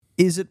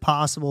is it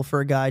possible for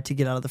a guy to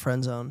get out of the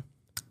friend zone?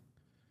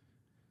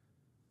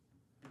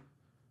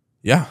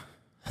 Yeah.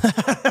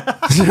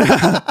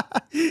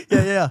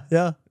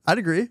 Yeah. I'd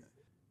agree. I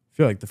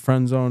feel like the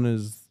friend zone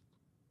is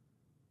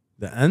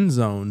the end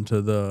zone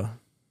to the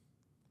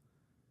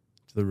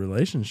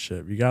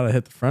relationship. You got to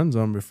hit the friend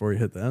zone before you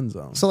hit the end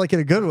zone. So like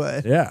in a good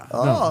way. Yeah.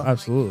 Oh. No,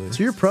 absolutely.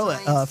 So you're pro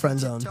friend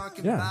zone.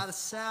 Yeah.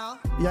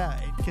 Yeah,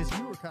 because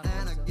you were kind of.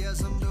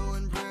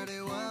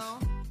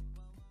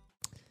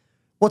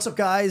 What's up,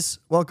 guys?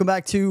 Welcome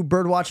back to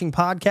Birdwatching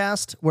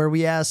Podcast, where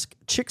we ask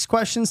chicks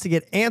questions to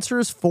get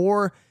answers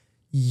for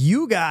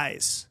you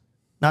guys.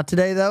 Not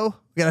today, though.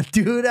 We got a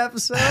dude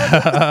episode.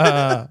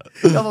 Got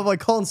my boy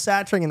Cullen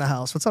Satrang in the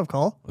house. What's up,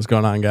 Cole? What's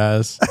going on,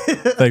 guys?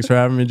 Thanks for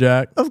having me,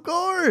 Jack. Of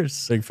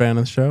course. Big fan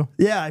of the show.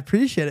 Yeah, I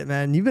appreciate it,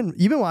 man. You've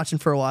been watching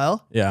for a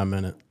while. Yeah, I'm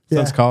in it.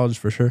 Since college,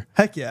 for sure.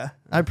 Heck yeah.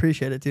 I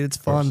appreciate it, dude. It's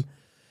fun.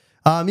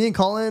 Me and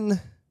Cullen,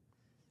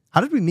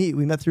 how did we meet?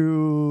 We met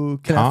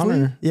through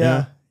Connor.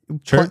 Yeah.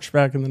 Church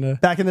back in the day.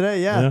 Back in the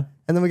day, yeah.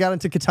 And then we got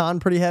into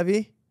Catan pretty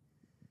heavy.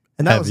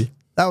 And that was a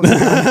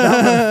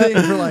thing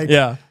for like 2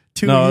 years.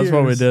 That's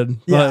what we did.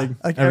 Yeah,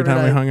 like every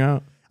time we hung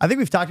out. I think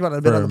we've talked about it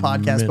a bit on the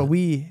podcast, but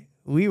we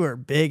were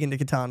big into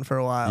Catan for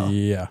a while.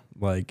 Yeah,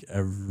 like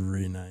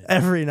every night.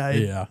 Every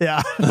night. Yeah.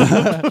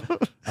 I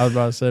was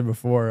about to say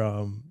before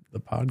the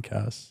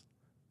podcast,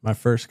 my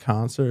first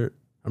concert,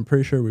 I'm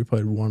pretty sure we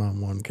played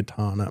one-on-one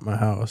Catan at my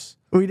house.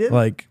 We did?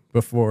 Like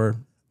before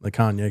the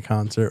Kanye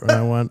concert when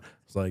I went.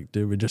 I was like,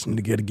 dude, we just need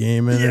to get a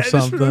game in or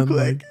something. Just real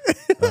quick.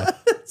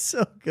 It's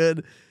so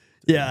good.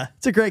 Yeah,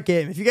 it's a great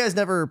game. If you guys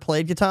never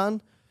played Catan,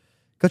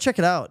 go check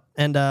it out.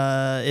 And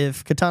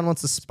if Catan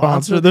wants to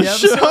sponsor the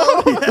episode,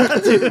 yeah,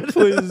 dude.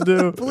 Please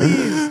do.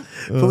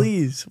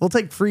 Please. We'll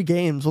take free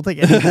games. We'll take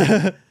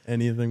anything.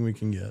 Anything we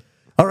can get.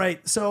 All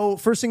right. So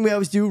first thing we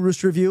always do,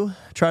 Rooster review.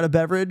 Try the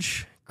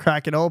beverage,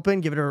 crack it open,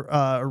 give it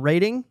a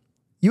rating.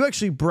 You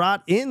actually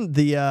brought in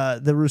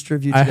the Rooster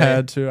review today. I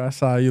had to. I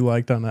saw you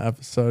liked on the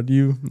episode.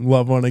 You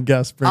love when a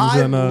guest brings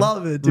in a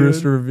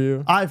Rooster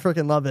review. I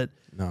freaking love it.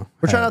 No,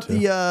 we're trying out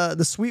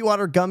the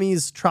Sweetwater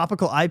Gummies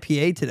Tropical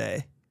IPA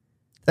today.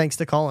 Thanks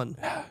to Cullen.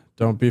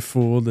 Don't be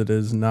fooled. It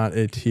is not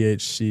a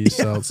THC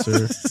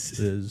seltzer. It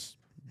is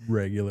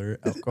regular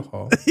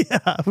alcohol.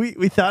 Yeah,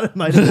 we thought it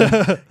might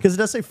have been. Because it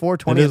does say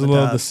 420. It is a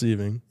little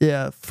deceiving.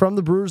 Yeah, from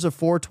the brewers of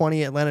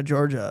 420 Atlanta,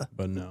 Georgia.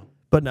 But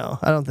no,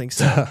 I don't think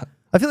so.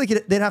 I feel like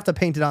they'd have to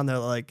paint it on there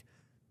like,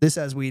 this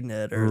has weed in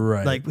it,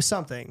 or like with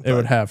something. It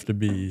would have to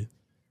be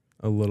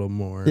a little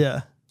more.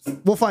 Yeah.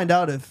 We'll find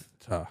out if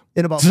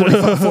in about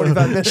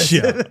 45 minutes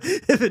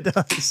if it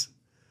does.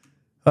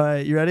 All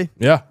right, you ready?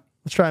 Yeah.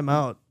 Let's try them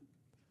out.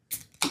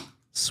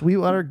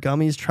 Sweetwater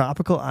Gummies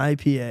Tropical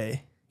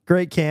IPA.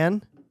 Great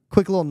can.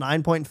 Quick little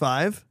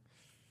 9.5.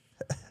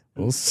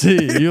 We'll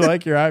see. You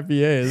like your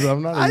IPAs.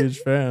 I'm not a huge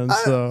fan.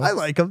 I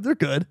like them. They're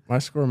good. My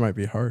score might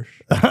be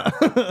harsh.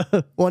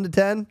 1 to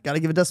 10. Got to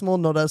give a decimal.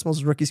 No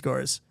decimals. Rookie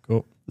scores.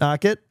 Cool.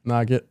 Knock it.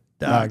 Knock it.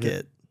 Knock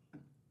it.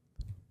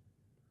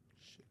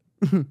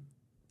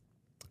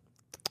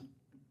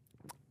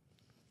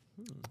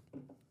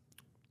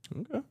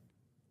 Okay.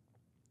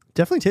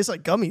 Definitely tastes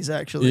like gummies,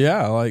 actually.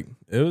 Yeah, like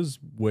it was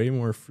way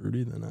more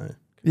fruity than I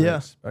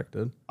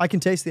expected. I can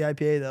taste the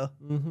IPA though.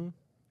 Mm-hmm.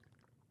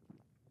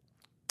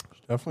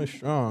 It's definitely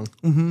strong.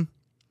 Mm-hmm.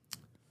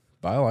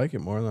 But I like it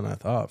more than I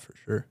thought, for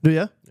sure. Do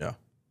you? Yeah.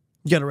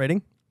 You got a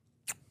rating?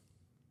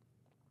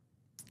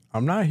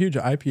 I'm not a huge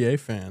IPA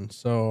fan,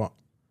 so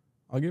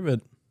I'll give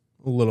it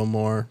a little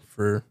more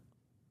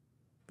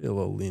be a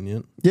little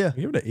lenient. Yeah. I'll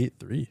give it an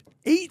 8.3.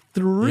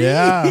 8.3?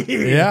 Yeah.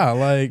 Yeah,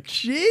 like,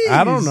 jeez.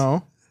 I don't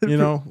know. You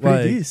know,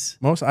 like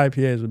decent. Most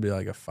IPAs would be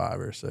like a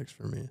 5 or 6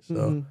 for me.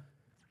 So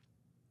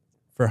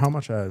for how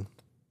much I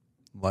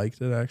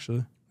liked it,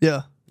 actually. Yeah.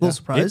 A little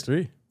surprised.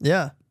 8.3.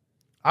 Yeah.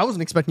 I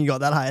wasn't expecting you to go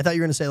that high. I thought you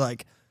were going to say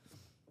like,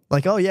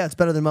 oh yeah, it's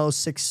better than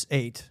most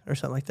 6.8 or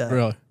something like that.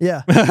 Really?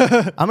 Yeah.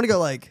 I'm going to go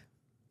like,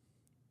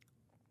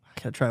 I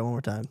got to try it one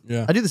more time.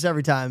 Yeah. I do this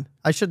every time.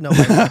 I should know.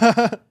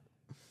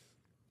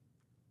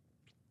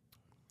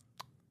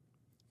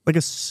 Like a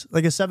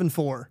 7.4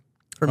 for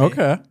me.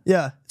 Okay.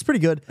 Yeah, it's pretty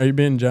good. Are you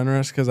being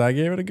generous because I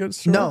gave it a good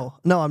score?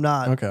 No, I'm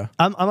not. Okay.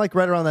 I'm like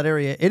right around that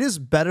area. It is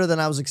better than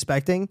I was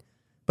expecting,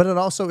 but it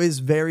also is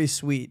very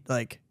sweet.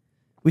 Like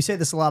we say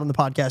this a lot on the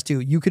podcast too.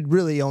 You could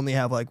really only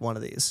have like one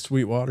of these.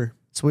 Sweetwater,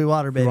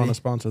 baby. You want to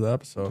sponsor the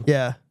episode?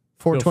 Yeah.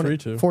 420, Feel free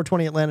to.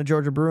 420 Atlanta,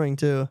 Georgia Brewing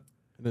too.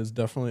 It is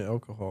definitely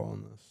alcohol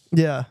in this.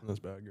 Yeah. In this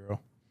bad girl.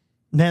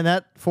 Man,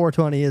 that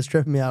 420 is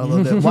tripping me out a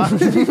little bit. Why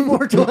would it be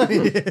 420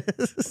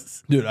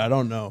 is? Dude, I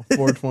don't know.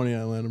 420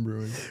 Atlanta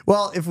Brewing.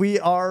 Well, if we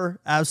are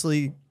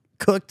absolutely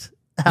cooked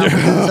after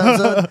this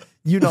episode,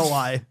 you know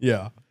why.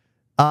 Yeah.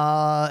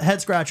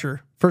 Head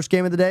scratcher. First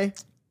game of the day.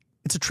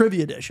 It's a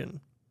trivia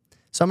edition.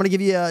 So I'm going to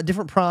give you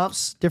different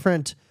prompts,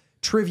 different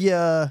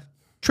trivia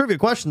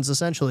questions,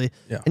 essentially.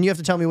 Yeah. And you have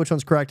to tell me which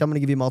one's correct. I'm going to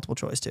give you multiple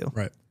choice, too.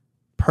 Right.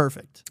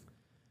 Perfect.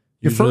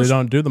 Usually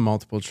don't do the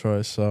multiple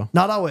choice, so.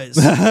 Not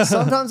always.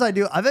 Sometimes I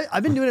do.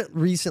 I've been doing it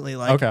recently.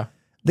 Like, okay.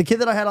 The kid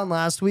that I had on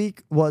last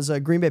week was a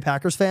Green Bay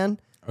Packers fan.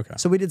 Okay.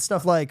 So we did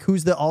stuff like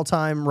who's the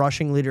all-time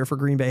rushing leader for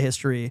Green Bay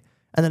history,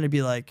 and then it'd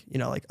be like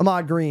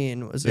Ahmad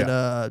Green was it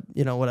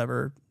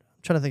whatever.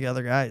 I'm trying to think of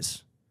other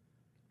guys.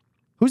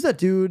 Who's that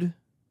dude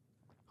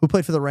who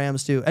played for the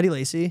Rams too? Eddie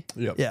Lacy.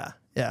 Yep.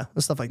 Yeah,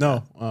 stuff like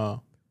no. that.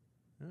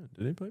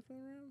 Did he play for the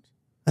Rams?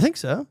 I think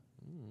so.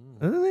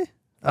 Didn't he?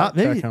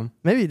 Check him.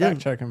 Maybe he didn't.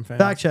 Check him. Fans.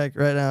 Fact check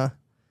right now.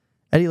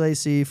 Eddie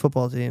Lacy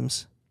football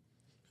teams.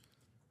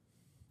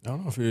 I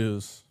don't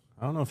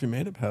know if he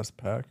made it past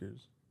the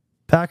Packers.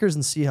 Packers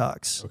and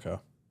Seahawks. Okay.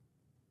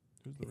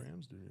 Who's the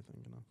Rams dude you're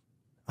thinking of?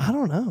 I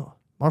don't know.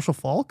 Marshall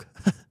Faulk?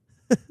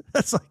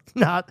 That's like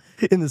not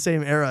in the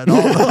same era at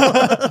all.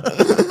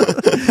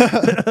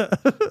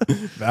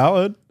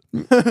 Valid.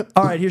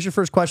 All right, here's your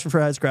first question for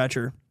Head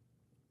Scratcher.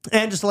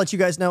 And just to let you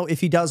guys know, if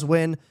he does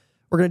win,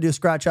 we're going to do a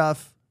scratch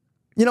off.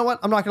 You know what?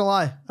 I'm not going to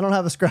lie. I don't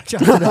have a scratch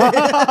off today.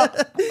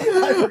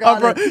 I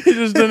forgot it. He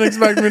just didn't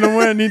expect me to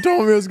win. He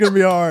told me it was going to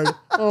be hard.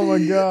 Oh, my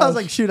God. I was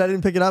like, shoot, I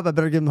didn't pick it up. I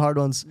better give him hard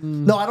ones.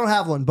 No, I don't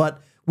have one,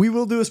 but we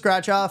will do a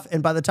scratch off.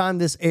 And by the time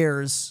this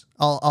airs,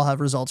 I'll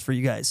have results for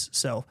you guys.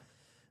 So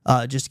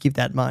just keep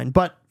that in mind.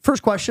 But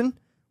first question,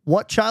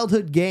 what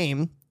childhood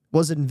game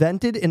was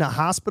invented in a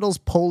hospital's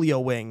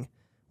polio wing?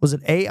 Was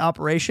it A,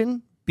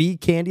 Operation, B,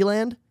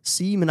 Candyland,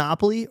 C,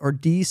 Monopoly, or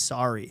D,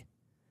 Sorry?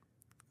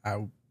 I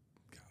gotta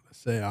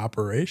say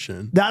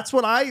Operation. That's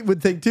what I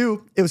would think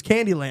too. It was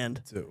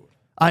Candyland. Dude.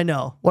 I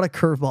know. What a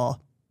curveball.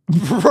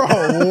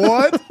 Bro,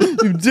 what?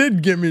 You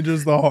did give me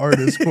just the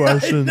hardest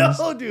questions.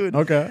 No, dude.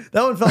 Okay.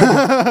 That one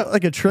felt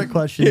like a trick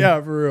question. Yeah,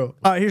 for real.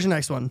 All right, here's your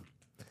next one.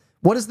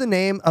 What is the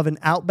name of an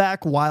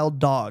outback wild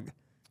dog?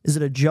 Is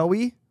it a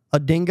Joey, a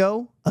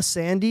dingo, a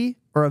Sandy,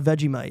 or a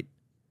Vegemite?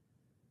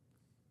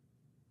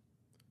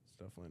 It's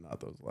definitely not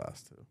those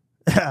last two.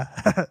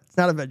 It's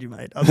not a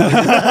Vegemite.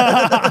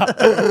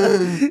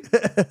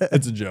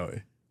 It's a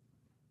Joey.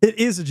 It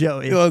is a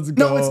Joey. Let's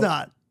go. No, it's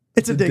not.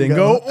 It's a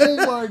dingo. Oh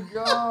my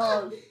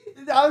God.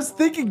 I was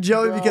thinking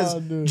Joey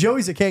because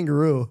Joey's a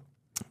kangaroo.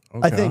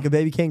 Okay. I think a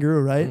baby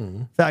kangaroo, right?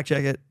 Fact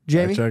check it.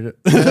 Jamie? Check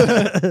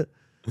it.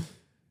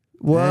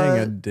 What Dang,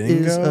 a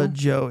dingo? is a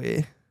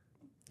Joey?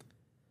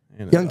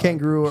 And Young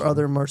kangaroo or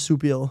other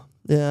marsupial.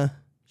 Yeah.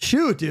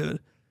 Shoot, dude.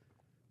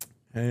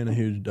 And a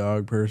huge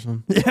dog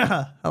person.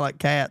 Yeah. I like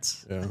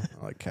cats. Yeah,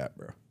 I like cat,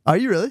 bro. Are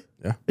you really?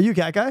 Yeah. Are you a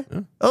cat guy?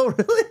 Yeah. Oh,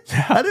 really?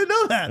 Yeah. I didn't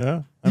know that.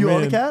 Yeah. You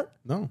own a cat?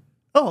 No.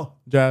 Oh.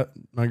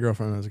 My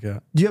girlfriend has a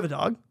cat. Do you have a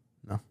dog?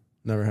 No.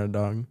 Never had a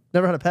dog.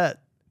 Never had a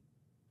pet.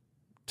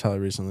 Till I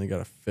recently got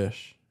a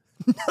fish.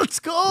 Let's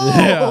go.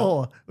 Yeah.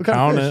 What kind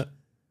Count of fish? it.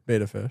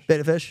 Beta fish.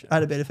 Beta fish. I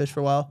had a beta fish for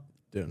a while.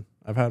 Dude,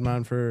 I've had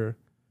mine for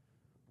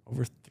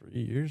over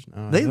 3 years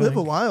now. They live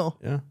a while.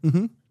 Yeah.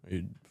 Mm-hmm.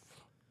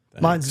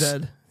 Mine's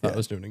dead. I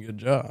was doing a good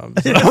job.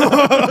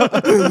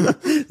 So.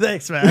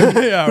 Thanks, man.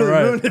 Yeah,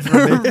 right. Ruined it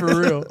for me. For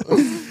real.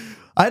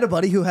 I had a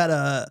buddy who had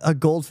a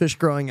goldfish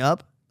growing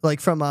up, like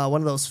from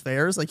one of those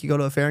fairs. Like you go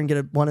to a fair and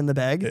get one in the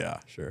bag. Yeah,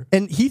 sure.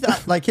 And he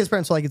thought, like his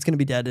parents were like, it's going to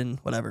be dead in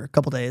whatever, a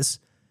couple days.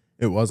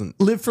 It wasn't.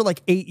 Lived for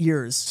like 8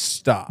 years.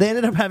 Stop. They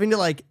ended up having to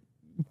like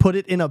put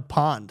it in a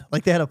pond.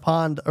 Like they had a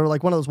pond or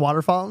like one of those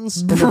water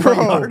fountains in their front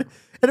yard.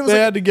 And it was They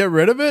like, had to get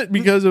rid of it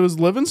because it was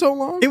living so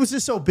long? it was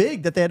just so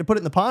big that they had to put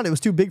it in the pond. It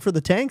was too big for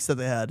the tanks that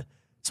they had.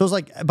 So it was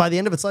like by the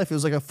end of its life, it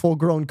was like a full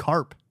grown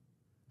carp.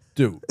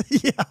 Dude.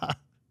 Yeah.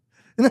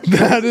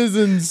 That is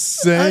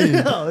insane.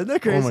 I know. Isn't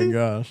that crazy? Oh my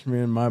gosh. Me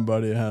and my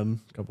buddy had a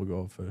couple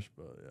goldfish,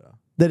 but yeah.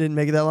 They didn't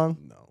make it that long?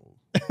 No.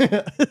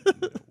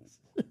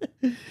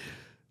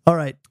 All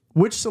right.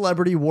 Which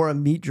celebrity wore a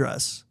meat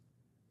dress?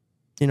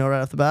 You know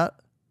right off the bat?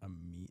 A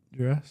meat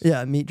dress?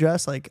 Yeah, a meat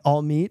dress, like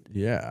all meat.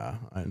 Yeah.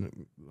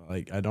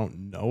 I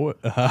don't know it.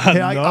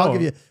 Here, I'll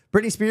give you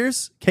Britney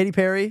Spears, Katy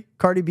Perry,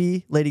 Cardi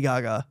B, Lady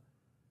Gaga.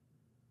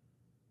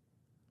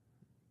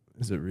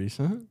 Is it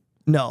recent?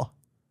 No.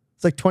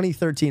 It's like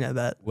 2013, I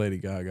bet. Lady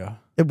Gaga.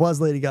 It was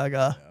Lady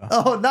Gaga. Yeah.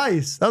 Oh,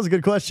 nice. That was a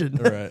good question.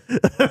 All right.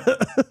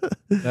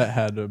 That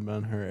had to have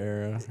been her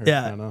era.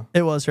 Yeah,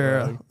 it was her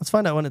era. Let's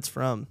find out when it's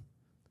from.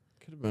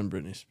 Could have been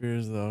Britney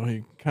Spears, though.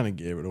 He kind of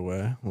gave it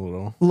away a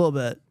little. A little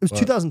bit. It was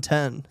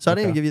 2010, so I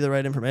didn't even give you the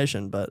right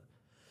information, but.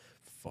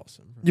 False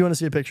information. Do you want to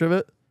see a picture of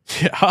it?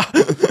 Yeah.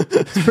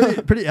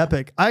 It's pretty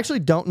epic. I actually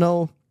don't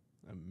know.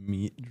 A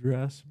meat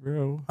dress,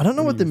 bro? I don't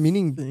know what the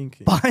meaning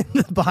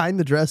behind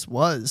the dress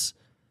was.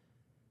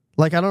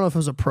 Like, I don't know if it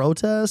was a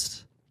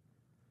protest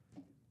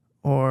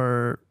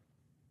or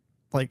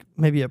like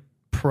maybe a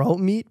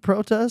pro-meat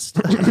protest.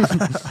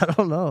 I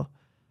don't know.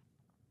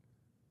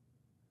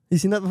 You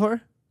seen that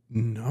before?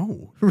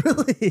 No.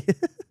 Really?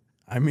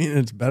 I mean,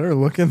 it's better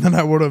looking than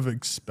I would have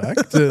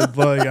expected.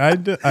 Like,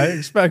 I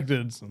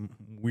expected some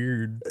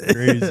weird,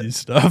 crazy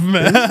stuff,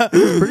 man.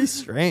 It's pretty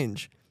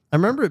strange. I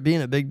remember it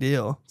being a big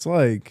deal. It's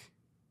like,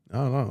 I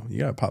don't know. You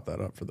got to pop that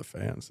up for the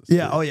fans.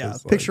 Yeah. Oh, yeah.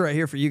 Picture right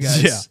here for you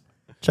guys. Yeah.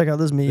 Check out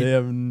this meat. They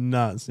have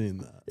not seen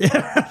that.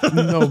 Yeah.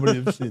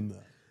 Nobody have seen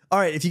that. All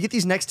right. If you get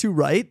these next two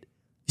right,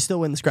 you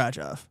still win the scratch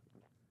off.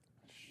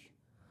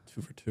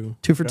 2 for 2.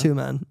 2 for 2,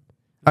 man.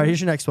 All right.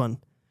 Here's your next one.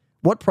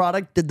 What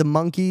product did the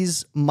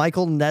Monkees'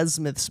 Michael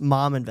Nesmith's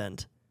mom invent?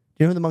 Do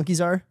you know who the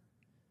Monkees are?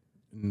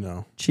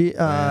 No.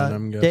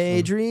 I'm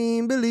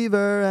Daydream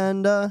Believer,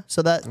 and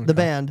the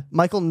band.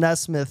 Michael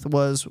Nesmith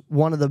was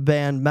one of the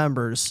band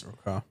members.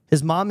 Okay.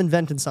 His mom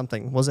invented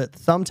something. Was it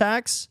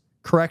thumbtacks,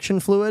 correction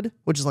fluid,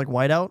 which is like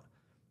whiteout,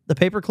 the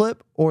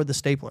paperclip, or the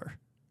stapler?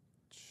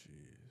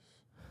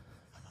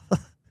 Jeez.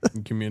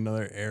 Give me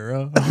another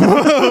era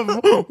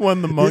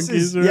when the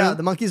Monkees are. Yeah,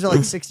 the Monkees are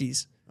like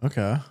 60s.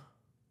 Okay.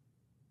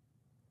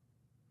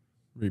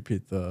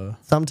 Repeat the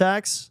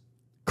thumbtacks,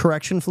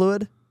 correction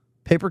fluid,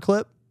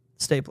 paperclip,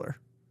 stapler.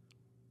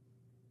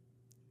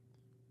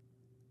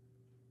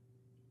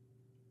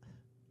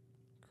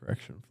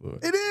 correction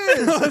fluid. It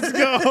is. Let's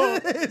go.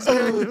 It's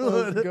correction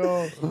fluid.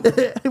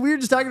 Let's go. We were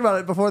just talking about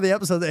it before the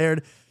episode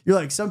aired. You're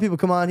like, some people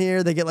come on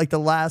here, they get like the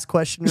last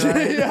question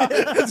right. Yeah,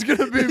 it's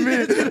gonna be me.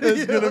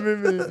 It's gonna be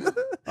me.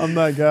 I'm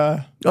that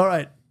guy. All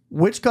right.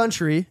 Which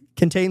country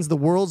contains the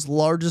world's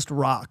largest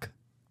rock?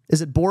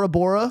 Is it Bora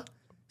Bora,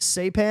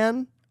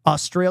 Saipan,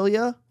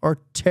 Australia, or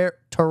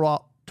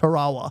Tarawa?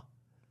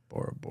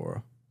 Bora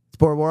Bora. It's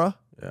Bora Bora?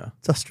 Yeah.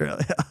 It's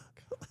Australia.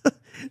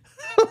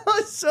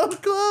 So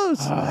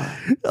close.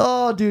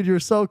 Oh, dude, you're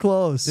so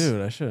close.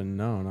 Dude, I should have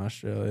known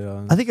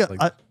Australia. I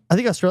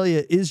think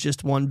Australia is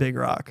just one big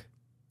rock.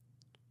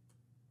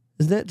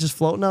 Isn't it just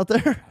floating out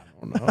there?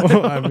 I don't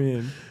know. I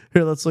mean,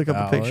 here, let's look up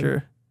a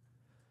picture.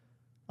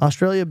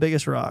 Australia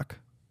biggest rock.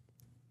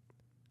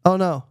 Oh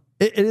no,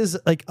 it is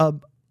like a.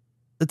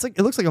 It's like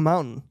it looks like a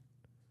mountain.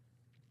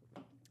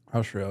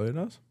 Australia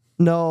does?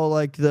 No,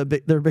 like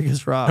their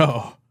biggest rock.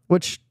 Oh,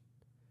 which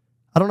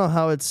I don't know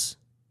how it's.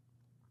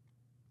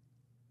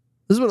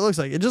 This is what it looks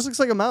like. It just looks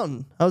like a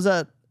mountain. How's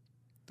that?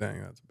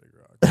 Dang, that's a big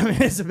rock. I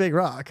mean, it's a big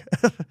rock,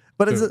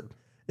 but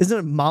isn't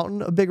a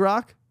mountain a big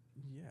rock?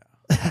 Yeah.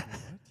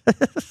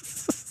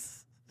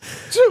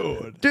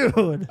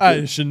 Dude,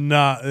 I should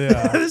not.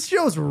 Yeah, this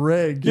show's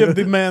rigged. Give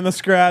the man the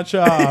scratch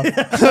off. Give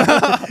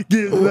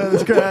the man the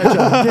scratch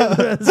off. Give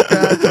the man the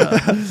scratch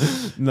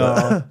off.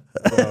 No,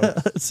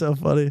 it's so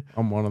funny.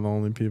 I'm one of the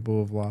only people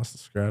who've lost the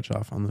scratch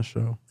off on the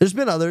show. There's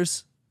been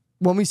others.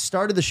 When we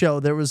started the show,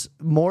 there was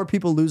more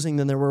people losing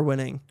than there were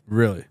winning.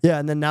 Really? Yeah,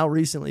 and then now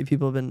recently,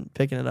 people have been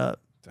picking it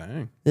up.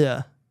 Dang.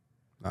 Yeah.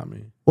 Not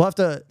me. We'll have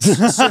to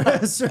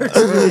search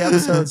through the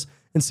episodes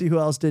and see who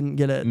else didn't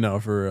get it. No,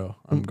 for real.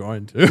 I'm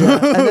going to.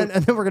 Yeah,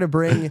 and then we're gonna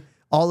bring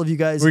all of you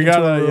guys. We into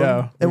gotta, a room,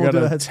 yeah. and we'll do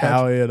a head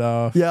tally scratch. it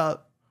off. Yeah,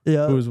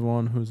 yeah. Who's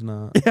won? Who's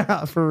not?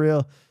 Yeah, for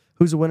real.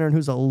 Who's a winner and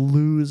who's a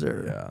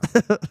loser?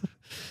 Yeah.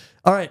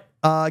 All right.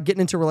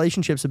 Getting into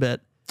relationships a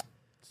bit.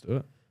 Let's do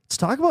it. Let's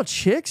talk about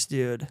chicks,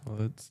 dude.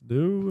 Let's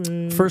do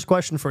it. First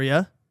question for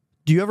you.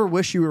 Do you ever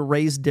wish you were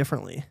raised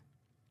differently?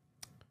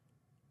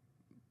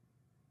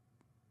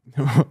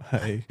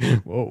 Hey,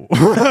 whoa.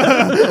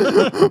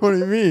 What do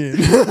you mean?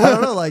 I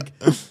don't know. Like,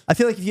 I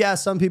feel like if you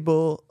ask some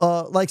people,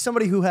 like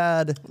somebody who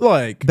had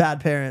like bad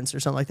parents or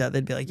something like that,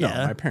 they'd be like, no,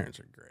 yeah. my parents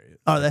are great.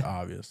 Are they?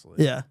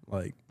 Obviously. Yeah.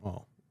 Like,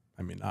 well,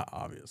 I mean, not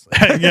obviously.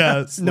 I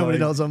guess. Nobody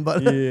knows them,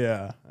 but.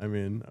 Yeah. I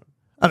mean,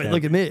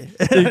 look at me.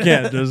 You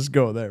can't just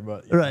go there,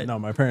 but yeah, right. No,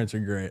 my parents are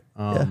great.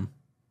 Yeah.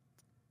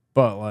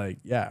 But like,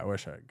 yeah, I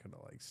wish I could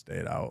have like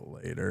stayed out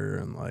later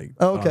and like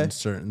done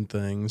certain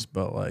things,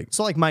 but like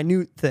so like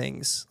minute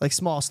things, like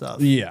small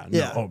stuff. Yeah, no,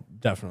 yeah. Oh,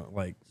 definitely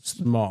like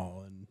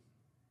small and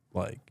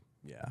like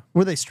yeah.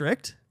 Were they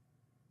strict?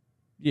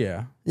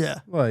 Yeah.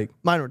 Yeah. Like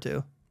mine were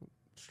too.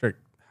 Strict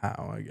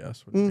how, I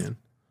guess. What do you mean?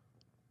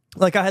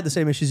 Like I had the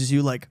same issues as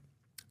you, like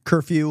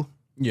curfew.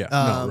 Yeah.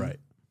 No, right.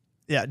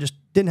 Yeah, just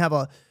didn't have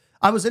a.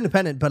 I was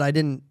independent, but I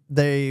didn't.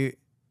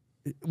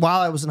 While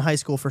I was in high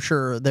school, for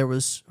sure, there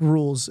was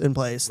rules in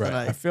place. Right.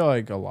 That I feel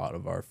like a lot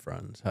of our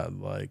friends had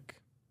like.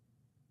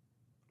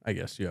 I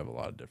guess you have a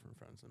lot of different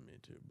friends than me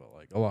too, but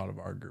like a lot of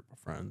our group of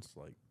friends,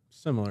 like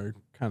similar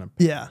kind of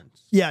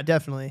parents. Yeah,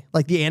 definitely.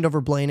 Like the Andover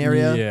Blaine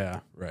area. Yeah,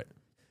 right.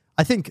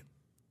 I think,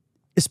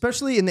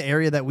 especially in the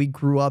area that we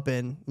grew up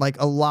in, like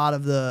a lot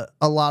of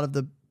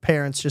the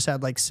parents just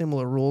had like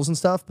similar rules and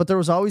stuff. But there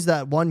was always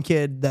that one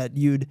kid that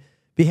you'd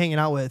be hanging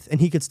out with, and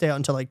he could stay out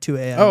until like 2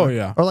 a.m. Oh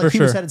yeah, or like he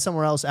was headed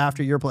somewhere else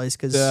after your place.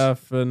 Because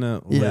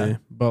definitely, yeah.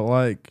 But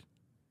like,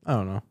 I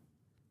don't know.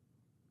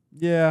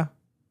 Yeah,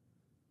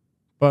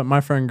 but my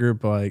friend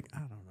group, like, I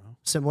don't know,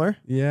 similar.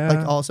 Yeah,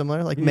 like all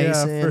similar, like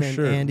Mason and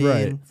Andy,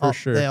 right, and for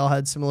sure. They all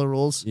had similar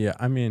rules. Yeah,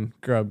 I mean,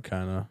 Grub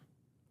kind of.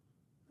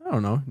 I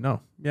don't know.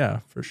 No, yeah,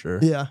 for sure.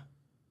 Yeah,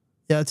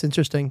 yeah, it's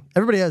interesting.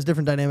 Everybody has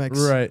different dynamics,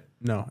 right?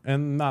 No,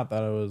 and not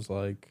that I was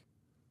like,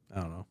 I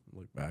don't know.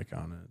 Look back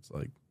on it, it's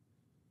like.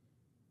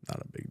 Not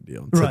a big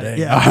deal today, right,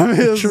 yeah.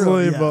 obviously,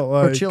 True, yeah. but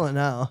like we're chilling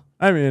now.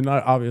 I mean,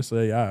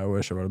 obviously, yeah. I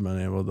wish I would have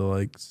been able to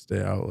like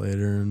stay out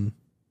later and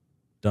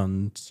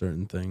done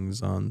certain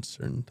things on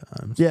certain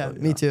times. Yeah,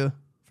 me too,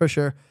 for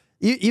sure.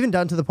 Even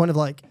down to the point of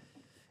like,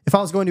 if I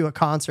was going to a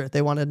concert,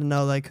 they wanted to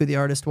know like who the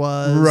artist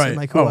was, Right. and,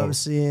 like who I was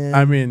seeing.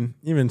 I mean,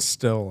 even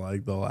still,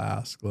 like they'll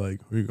ask,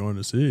 like, who are you going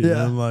to see?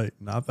 Yeah. And like,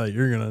 not that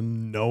you're gonna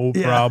know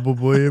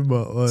probably,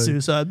 but like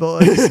Suicide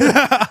Boys.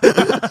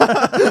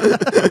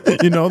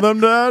 you know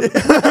them, Dad?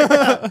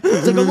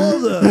 It's like I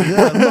love them.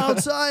 Yeah, Mount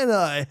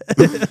Sinai.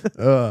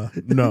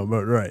 No,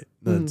 but right.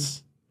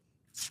 That's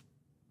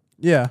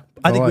yeah.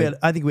 I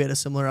think we had a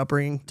similar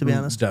upbringing, to be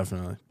honest.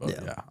 Definitely. But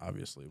yeah,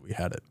 obviously we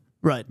had it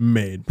Right.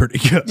 made pretty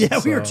good.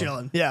 Yeah, we were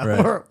chilling. Yeah,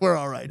 right. we're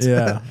all right.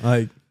 Yeah,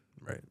 like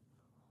right.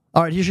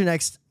 All right, here's your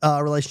next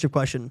relationship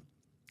question.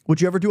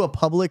 Would you ever do a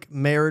public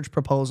marriage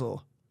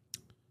proposal?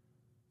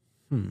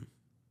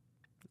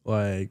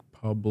 Like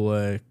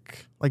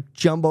public, like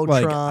Jumbotron,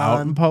 like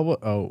out in public.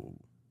 Oh,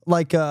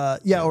 like or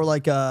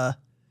like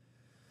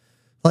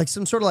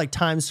some sort of like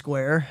Times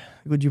Square.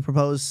 Would you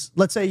propose?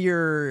 Let's say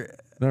you're.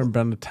 Never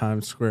been to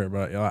Times Square,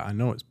 but I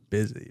know it's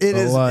busy. It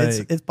is.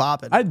 Like, it's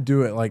popping. I'd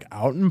do it like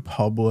out in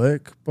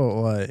public, but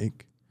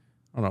like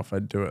I don't know if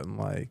I'd do it in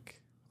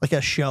like a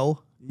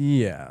show.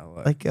 Yeah,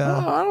 like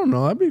I don't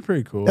know. That'd be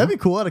pretty cool. That'd be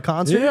cool at a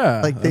concert.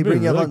 Yeah, like they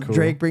bring you up really on cool.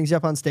 Drake brings you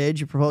up on stage.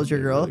 You propose to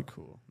your girl. Really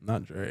cool.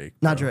 Not Drake.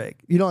 Not Drake.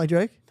 You don't like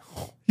Drake?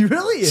 You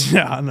really?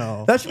 Yeah, I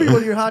know. That should be one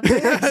of your hot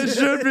takes. It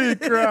should be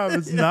crap.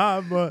 It's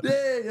not, but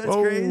dang, that's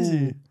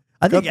crazy.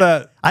 I think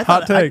that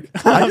hot take.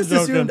 I just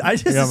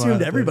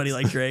assumed everybody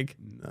liked Drake.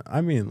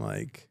 I mean,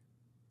 like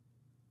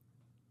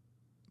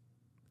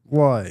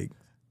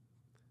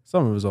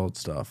some of his old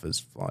stuff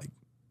is like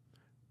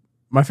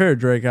my favorite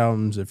Drake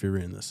albums. If you're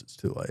reading this, it's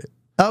too late.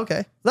 Oh,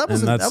 okay, that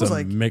was like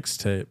That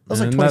mixtape. was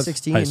like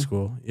 2016, high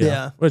school.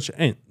 Yeah, which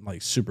ain't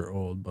like super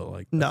old, but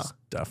like that's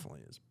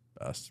definitely his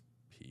best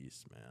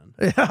piece,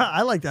 man. Yeah,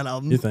 I like that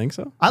album. You think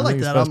so? I like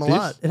that album a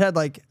lot. It had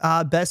like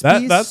best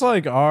piece. That's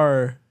like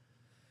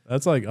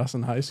that's like us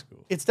in high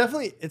school. It's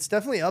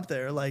definitely up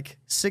there. Like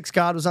Six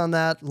God was on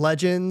that.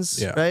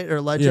 Legends, right?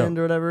 Or Legend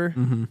or whatever.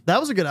 Mm-hmm.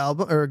 That was a good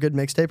album or a good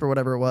mixtape or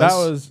whatever it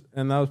was.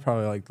 That was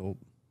probably like the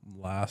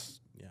last.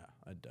 Yeah,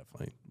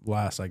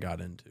 last I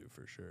got into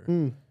for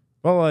sure.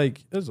 But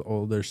like his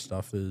older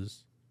stuff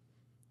is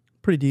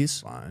pretty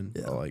decent. Fine.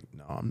 Yeah. But like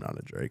no, I'm not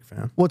a Drake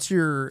fan. What's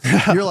you're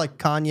like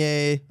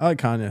Kanye? I like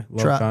Kanye.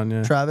 Love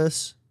Kanye.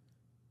 Travis.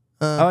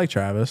 I like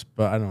Travis,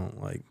 but I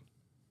don't like.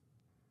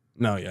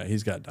 No, yeah,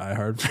 he's got Die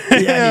Hard.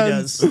 Yeah, he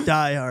does.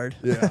 Die Hard.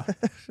 Yeah.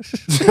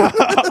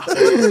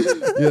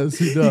 Yes,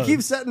 he does. You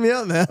keep setting me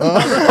up, man.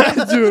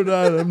 Dude,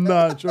 I'm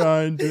not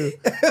trying to.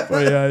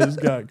 But yeah, he's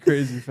got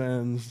crazy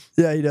fans.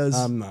 Yeah, he does.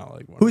 I'm not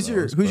like one Who's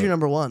of those, your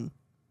number one?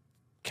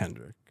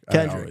 Kendrick.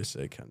 I always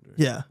say Kendrick.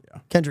 Yeah.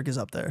 Kendrick is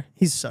up there.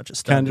 He's such a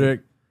stud.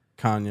 Kendrick,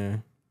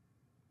 Kanye.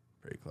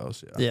 Pretty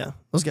close, yeah. Yeah,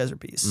 those guys are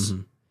beasts.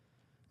 Mm-hmm.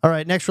 All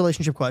right, next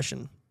relationship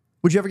question.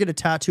 Would you ever get a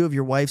tattoo of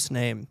your wife's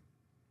name?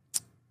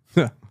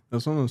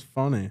 This one was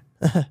funny.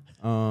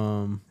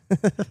 My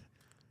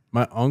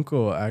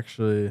uncle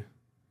actually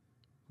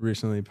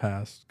recently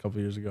passed a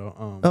couple years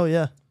ago. Oh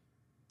yeah,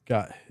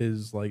 got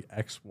his like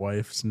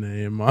ex-wife's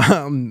name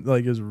on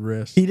like his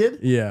wrist. He did?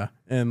 Yeah,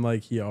 and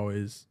like he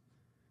always,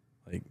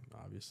 like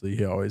obviously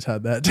he always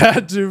had that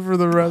tattoo for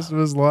the rest of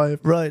his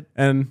life. Right.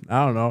 And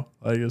I don't know,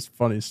 like it's a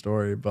funny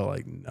story, but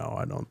like no,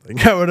 I don't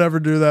think I would ever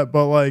do that.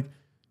 But like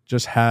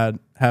just having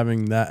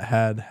that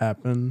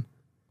happen.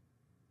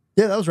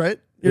 Yeah, that was right.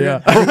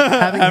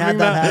 Having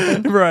that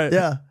happen. Right.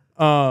 Yeah.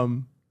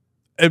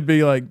 It'd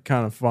be like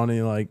kind of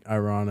funny, like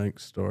ironic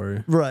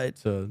story. Right.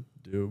 To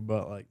do,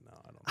 but like no,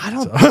 I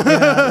don't yeah,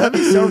 that'd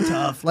be so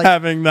tough. Like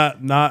having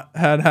that not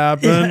had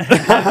happened.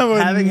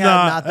 Having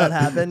not that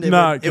happened.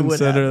 Not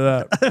consider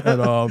that at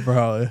all,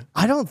 probably.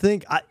 I don't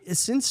think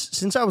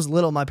since I was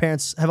little, my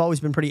parents have always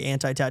been pretty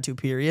anti-tattoo,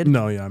 period.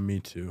 No, yeah, me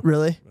too.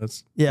 Really?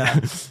 That's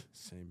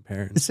Same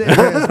parents. Same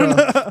parents, bro.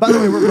 By the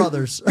way, we're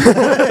brothers.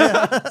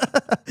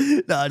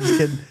 No, just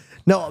kidding.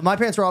 No, my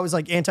parents were always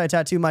like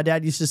anti-tattoo. My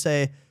dad used to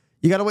say,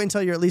 you got to wait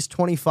until you're at least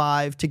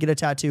 25 to get a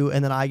tattoo,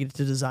 and then I get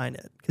to design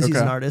it because he's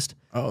an artist.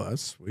 Oh,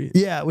 that's sweet.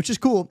 Yeah, which is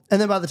cool.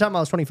 And then by the time I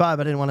was 25,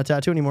 I didn't want a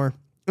tattoo anymore.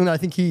 And I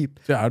think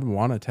Yeah, I'd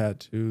want a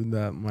tattoo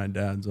that my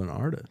dad's an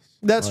artist.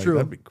 That's true.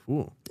 That'd be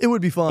cool. It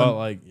would be fun. But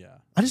like, yeah.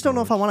 I just don't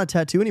know if I want a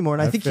tattoo anymore.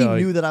 And I think he like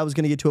knew that I was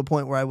going to get to a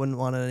point where I wouldn't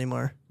want it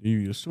anymore. You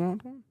used to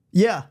want one?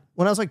 Yeah,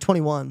 when I was like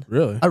 21.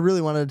 Really? I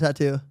really wanted a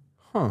tattoo.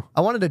 Huh.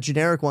 I wanted a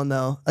generic one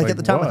though. Like at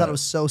the time, what? I thought it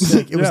was so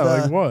sick. It was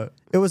like what?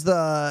 It was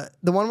the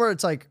one where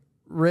it's like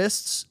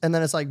wrists and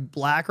then it's like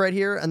black right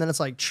here and then it's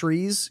like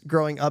trees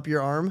growing up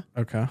your arm.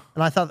 Okay.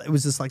 And I thought it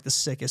was just like the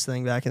sickest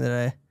thing back in the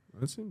day.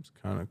 That seems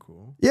kind of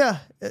cool. Yeah,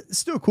 it's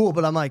still cool,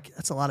 but I'm like,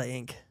 that's a lot of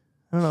ink.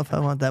 I don't know if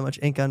I want that much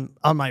ink on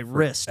my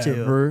wrist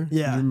too.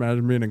 Yeah. Can you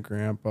imagine being a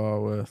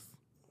grandpa with?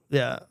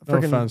 Yeah. No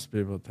offense to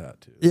people with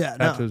tattoos. Yeah.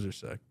 Tattoos are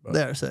sick. But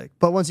they're sick.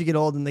 But once you get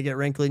old and they get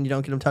wrinkly and you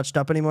don't get them touched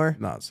up anymore.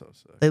 Not so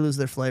sick. They lose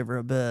their flavor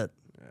a bit.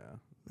 Yeah.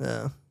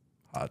 Yeah.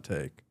 Hot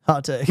take.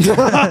 Hot take.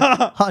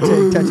 Hot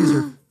take. Tattoos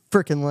are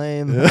freaking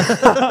lame. No,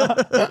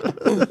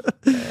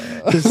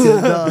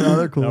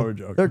 they're cool. No, we're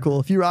joking. They're cool.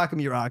 If you rock them,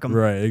 you rock them.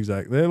 Right,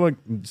 exactly. They look.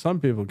 Some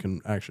people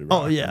can actually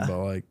rock them, but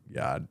like,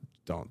 yeah, I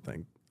don't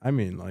think I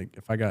mean, like,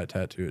 if I got a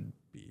tattoo, it'd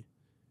be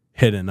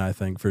hidden, I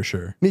think, for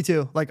sure. Me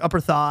too. Like upper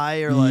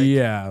thigh or like.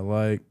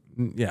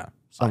 Yeah.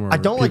 Somewhere I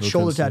don't like people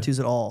shoulder can see. tattoos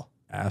at all.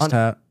 Ass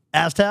tat.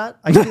 Ass tat?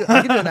 I can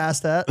do an ass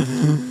tat.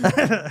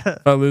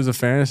 If I lose a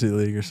fantasy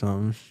league or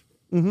something,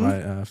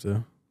 might have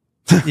to.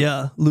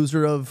 Yeah.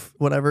 Loser of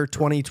whatever,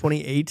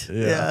 2028.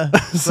 Yeah.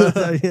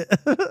 Yeah.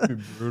 Be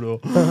brutal.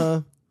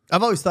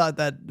 I've always thought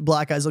that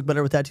black guys look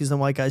better with tattoos than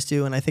white guys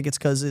too. And I think it's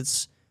because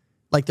it's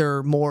like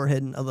they're more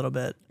hidden a little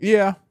bit.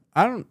 Yeah.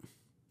 I don't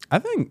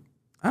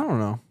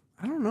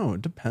know.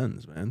 It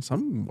depends, man.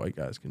 Some white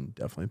guys can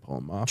definitely pull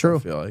them off. True. I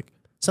feel like.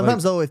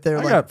 Sometimes though, if they're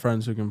I like. got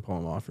friends who can pull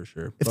them off for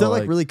sure. If they're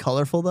like really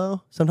colorful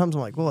though, sometimes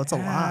I'm like, well, it's a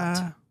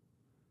lot.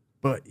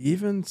 But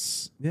even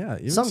some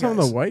Some of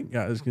guys. the white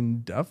guys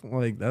can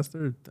definitely, like, that's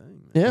their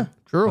thing. Man. Yeah,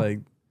 true.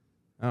 Like,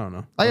 I don't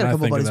know. I got When a couple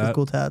think of buddies with that-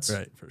 cool tats.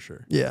 Right, for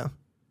sure. Yeah.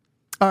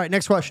 All right,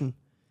 next question.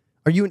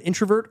 Are you an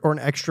introvert or an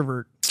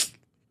extrovert?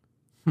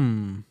 I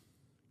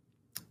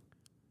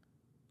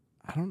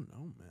don't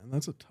know, man.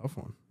 That's a tough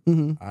one.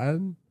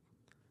 Mm-hmm.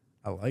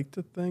 I like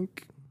to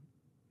think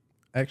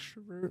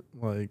extrovert,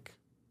 like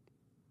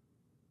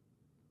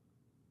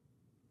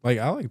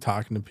I like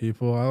talking to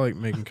people. I like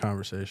making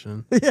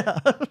conversation. Yeah.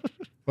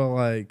 But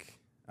like,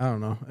 I don't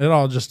know. It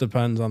all just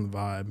depends on the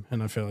vibe,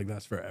 and I feel like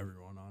that's for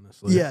everyone,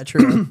 honestly. Yeah,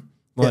 true.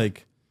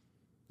 Like,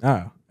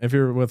 if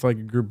you're with like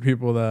a group of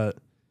people that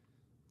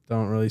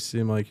don't really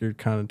seem like your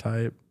kind of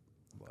type,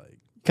 like,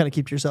 Kind of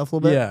keep to yourself a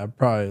little bit. yeah,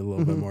 probably a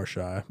little bit more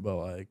shy. But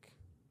like,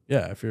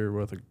 yeah, if you're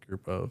with a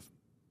group of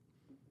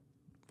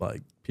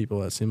like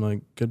people that seem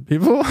like good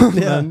people,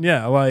 then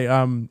yeah, like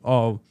I'm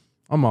all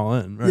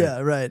in. Right? Yeah,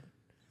 right.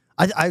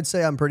 I'd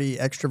say I'm pretty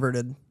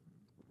extroverted.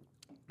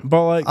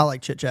 But like, I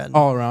like chit chatting.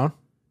 all around.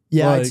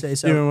 Yeah, Like, I'd say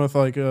so. Even with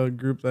like a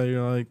group that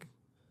you're like,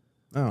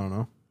 I don't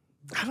know.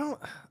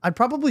 I'd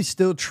probably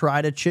still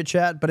try to chit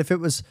chat, but if it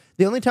was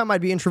the only time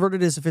I'd be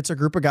introverted is if it's a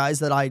group of guys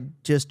that I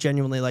just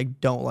genuinely like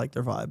don't like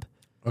their vibe.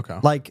 Okay.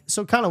 Like,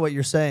 so kind of what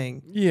you're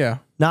saying. Yeah.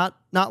 Not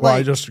Well,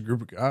 like just a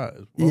group of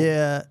guys. Whoa.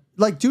 yeah,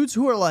 like dudes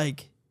who are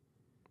like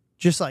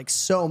just like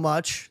so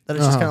much that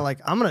it's just kind of like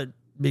I'm gonna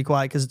be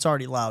quiet because it's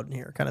already loud in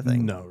here, kind of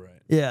thing. No, right.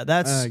 Yeah,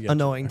 that's I get you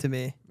annoying there. to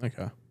me.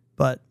 Okay.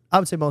 But I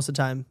would say most of the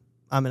time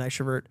I'm an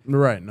extrovert.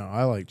 Right. No,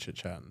 I like chit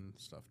chatting and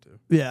stuff too.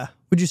 Yeah.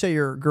 Would you say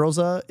your girl's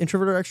a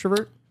introvert or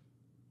extrovert?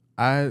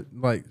 I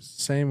like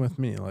same with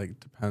me. Like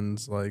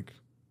depends. Like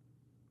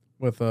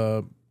with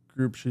a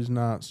group she's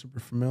not super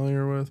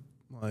familiar with,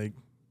 like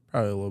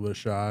probably a little bit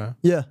shy.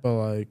 Yeah. But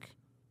like,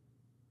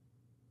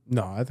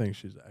 no, I think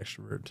she's an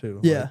extrovert too.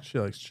 Yeah. Like, she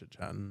likes chit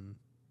chatting.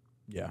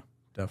 Yeah,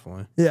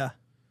 definitely. Yeah.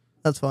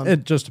 That's fun.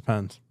 It just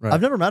depends. Right.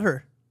 I've never met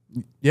her.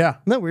 Yeah.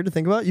 Isn't that weird to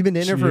think about? You've been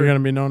dating her You're for gonna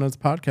be known as the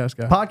podcast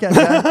guy. podcast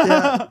guy.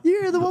 Yeah.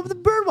 You're the one with the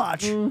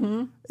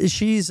Birdwatch.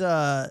 She's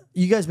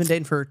you guys been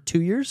dating for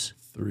 2 years?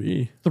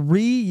 3.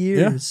 3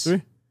 years. Yeah,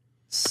 3.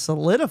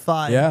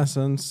 Solidified. Yeah,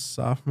 since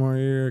sophomore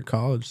year of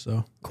college.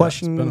 So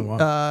Question yeah, it's been a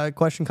while.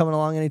 Question coming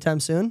along anytime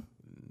soon?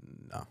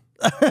 No.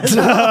 Is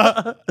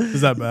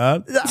that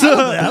bad?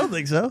 I don't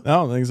think so. I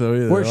don't think so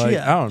either. Where's like, she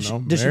at? I don't know.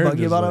 Did she Marriage bug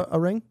you is about like, a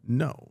ring?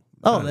 No.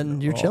 Oh, not then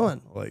at you're all.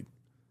 chilling. Like,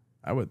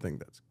 I would think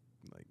that's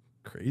like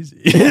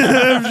crazy.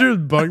 If she was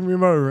bugging me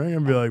about a ring,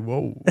 I'd be like,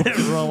 whoa.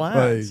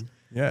 Relax. Like,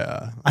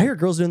 yeah. I hear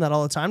girls doing that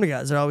all the time to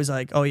guys. They're always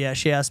like, "Oh yeah,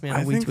 she asked me on a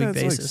I week think to week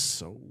that's like basis."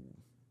 so.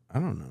 I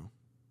don't know.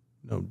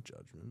 No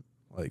judgment.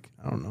 Like,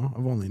 I don't know.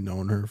 I've only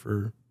known her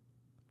for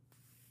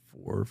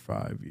 4 or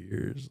 5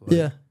 years. Like,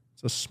 Yeah.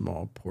 It's a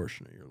small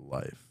portion of your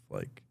life.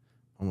 Like,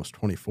 almost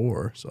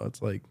 24. So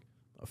it's like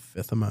a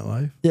fifth of my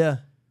life. Yeah.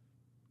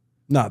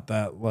 Not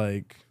that,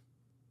 like,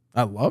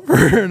 I love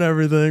her and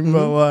everything,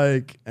 but,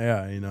 like,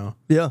 yeah, you know.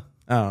 Yeah.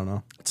 I don't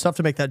know. It's tough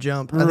to make that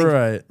jump. I think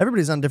Right.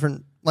 everybody's on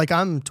different. Like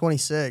I'm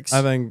 26.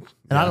 I think. and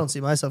yeah, I don't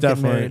see myself getting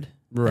definitely. married.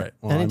 Right.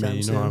 Well, I anytime mean,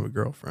 you soon. don't have a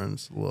girlfriend.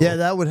 It's a little, Yeah,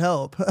 that would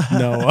help.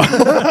 No.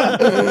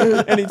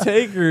 Any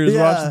takers?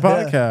 Watch the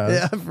podcast.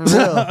 Yeah, for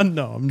real.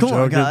 No, I'm Come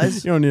on, joking.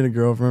 guys. You don't need a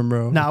girlfriend,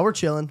 bro. Nah, we're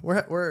chilling.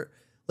 We're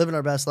living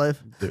our best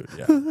life. Dude,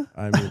 yeah.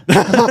 I mean,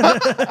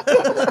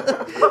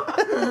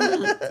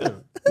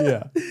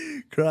 yeah.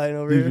 Crying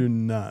over You here. do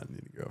not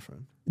need a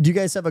girlfriend. Do you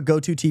guys have a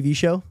go-to TV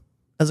show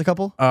as a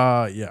couple?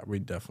 Yeah, we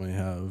definitely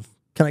have.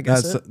 Can I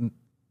guess That's. it?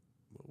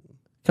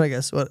 Can I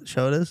guess what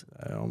show it is?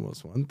 I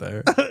almost went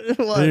there.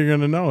 What? You're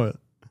gonna know it.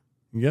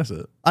 You guess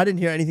it. I didn't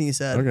hear anything you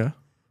said. Okay.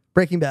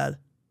 Breaking Bad.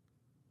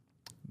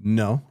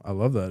 No, I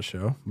love that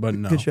show, but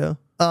no, Good show.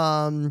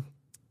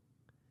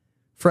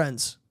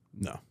 Friends.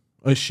 no.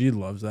 Oh, she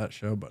loves that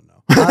show, but no.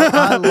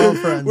 I love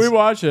Friends. We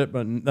watch it,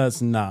 but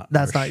that's not.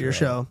 That's our not your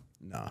show.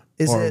 No,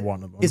 Is or it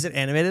one of them. Is it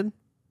animated?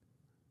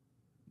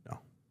 No.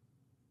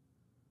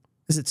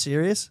 Is it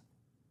serious?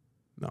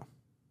 No.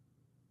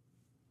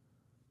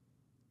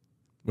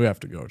 We have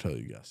to go till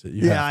you guess it.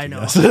 You Yeah, have to I know.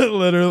 guess it,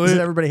 literally. Is it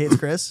Everybody Hates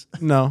Chris?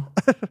 No,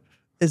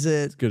 Is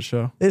it? good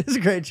show. It is a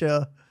great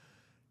show.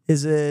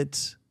 Is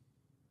it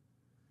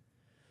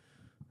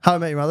How I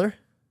Met Your Mother?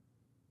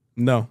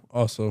 No,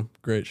 also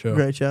great show.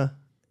 Great show.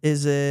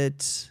 Is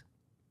it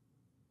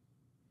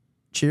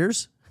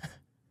Cheers?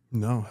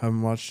 No,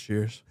 haven't watched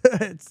Cheers.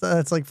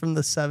 It's like from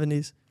the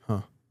 70s.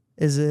 Huh.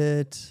 Is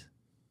it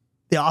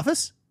The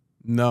Office?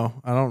 No,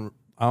 I don't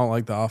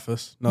like The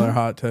Office. Another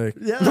hot take.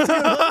 Yeah, that's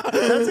a good one.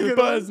 That's a good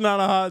but one. it's not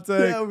a hot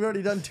take. Yeah, we've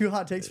already done 2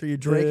 hot takes for you,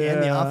 Drake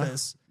and The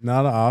Office.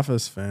 Not an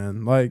Office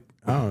fan. Like,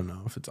 I don't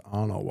know if it's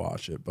on, I'll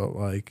watch it, but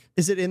like,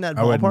 Is it in that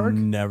I would ballpark?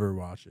 never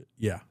watch it.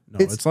 Yeah, no,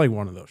 it's like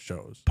one of those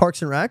shows.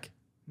 Parks and Rec?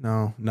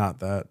 No, not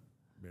that.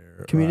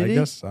 Community? I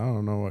guess I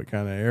don't know what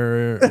kind of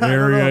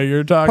area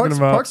you're talking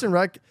about. Parks and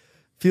Rec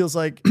feels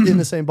like in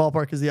the same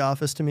ballpark as The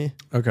Office to me.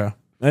 Okay,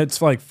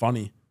 it's like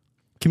funny.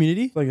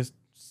 Community? It's like a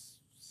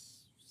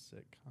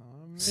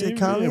sitcom. Maybe?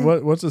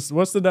 Sitcom?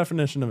 What's the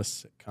definition of a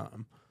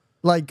sitcom?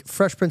 Like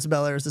Fresh Prince of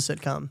Bel-Air is the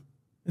sitcom.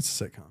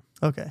 It's a sitcom.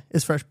 Okay.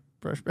 Is Fresh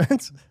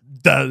Prince?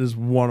 That is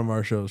one of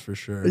our shows for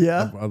sure.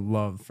 Yeah? I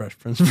love Fresh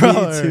Prince of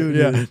Bel-Air. too,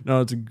 yeah, dude.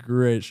 no, it's a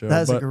great show.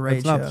 That's a but great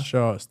it's not show. the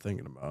show I was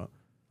thinking about.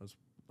 It was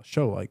a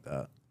show like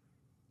that,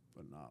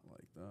 but not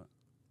like that.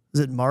 Is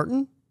it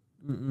Martin?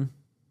 Mm-mm.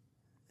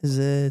 Is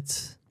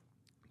it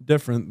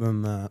Different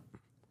than that.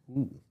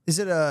 Ooh. Is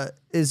it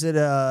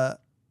a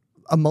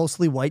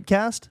mostly white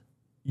cast?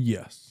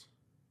 Yes.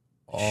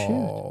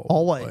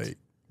 All white.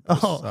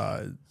 Oh.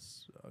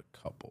 Besides a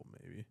couple,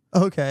 maybe.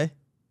 Okay.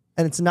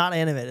 And it's not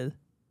animated.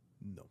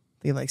 No.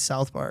 Thinking like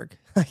South Park.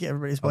 Like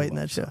everybody's white in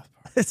that show. South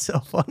Park. It's so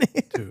funny.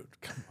 Dude,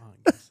 come on,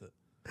 guess it.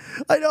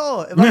 I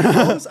know. Am I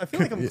close? I feel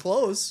like I'm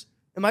close.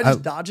 Am I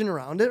just dodging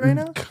around it right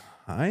now?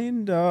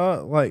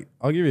 Kinda. Like,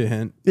 I'll give you a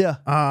hint. Yeah.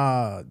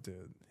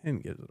 Dude,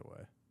 hint gives it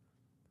away.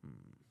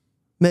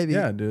 Maybe.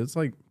 Yeah, dude, it's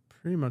like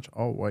pretty much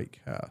all white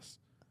cast.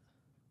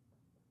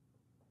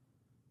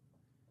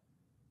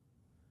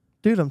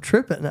 Dude, I'm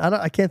tripping.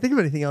 I can't think of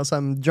anything else.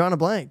 I'm drawing a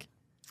blank.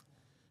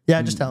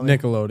 Yeah, just tell me.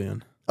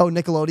 Nickelodeon. Oh,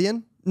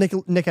 Nickelodeon? Nick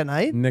at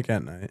Night? Nick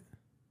at Night.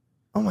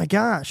 Oh my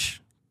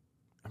gosh.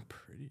 I'm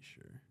pretty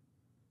sure.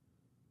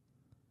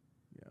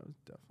 Yeah, it was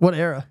definitely What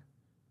era?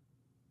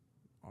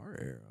 our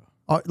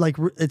era. Like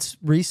it's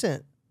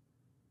recent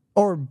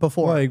or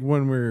before? Like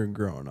when we were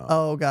growing up.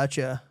 Oh,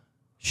 gotcha.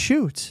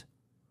 Shoot.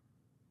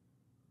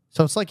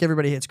 So it's like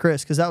Everybody Hates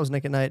Chris because that was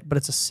Nick at Night, but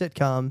it's a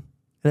sitcom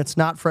and it's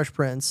not Fresh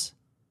Prince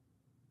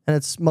and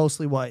it's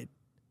mostly white.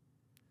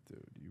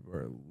 Dude, you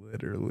are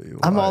literally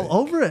I'm like all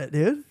over it,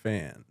 dude.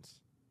 fans.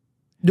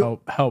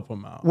 No. Help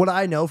them out. Would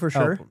I know for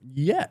sure? 'em.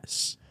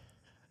 Yes.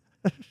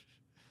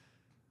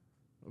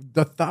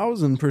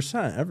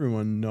 1,000%.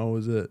 Everyone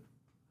knows it.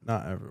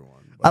 Not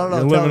everyone. I don't know.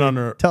 You're Tell living me.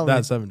 under Tell me.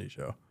 that 70s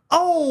show.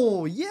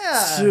 Oh,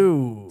 yeah.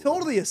 Dude.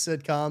 Totally a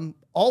sitcom.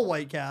 All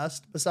white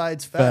cast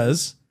besides Fez.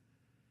 Fez.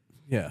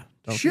 Yeah.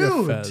 Don't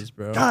Shoot. forget Fez,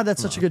 bro. God,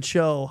 that's Come such a on. good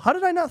show. How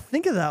did I not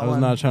think of that I was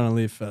one? not trying to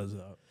leave Fez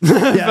out.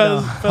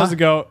 no. Fez the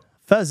GOAT.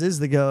 Fez is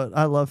the GOAT.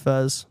 I love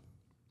Fez.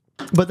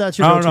 But that's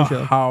your I don't go-to know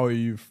show. how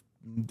you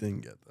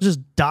didn't get that. Just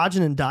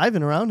dodging and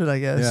diving around it, I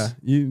guess. Yeah.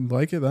 You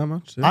like it that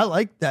much? Too? I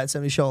like that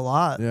 70s show a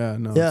lot. Yeah.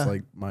 No, Yeah. it's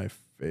like my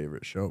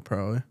favorite show,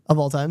 probably. Of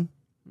all time.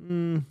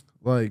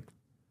 Like,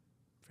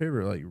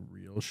 favorite, like,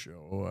 real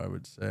show, I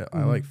would say.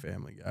 I like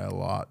Family Guy a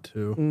lot,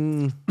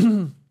 too.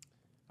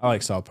 I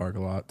like South Park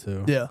a lot,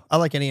 too. Yeah. I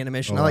like any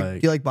animation. But Do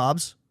you like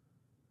Bob's?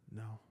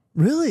 No.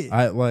 Really?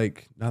 I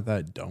like, not that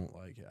I don't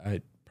like it.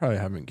 I probably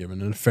haven't given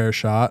it a fair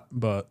shot,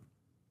 but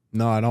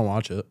no, I don't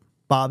watch it.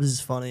 Bob's is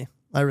funny.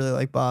 I really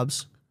like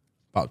Bob's.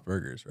 Bob's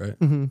Burgers, right?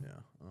 Mm-hmm.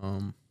 Yeah.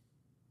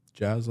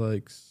 Jazz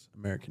likes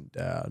American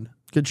Dad,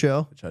 Good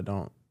show. which I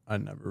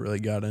never really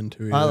got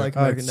into either. I like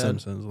American Dad.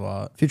 Simpsons a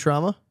lot.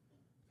 Futurama?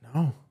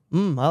 No.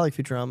 I like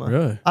Futurama.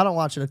 Really? I don't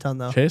watch it a ton,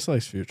 though. Chase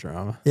likes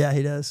Futurama. Yeah,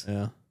 he does.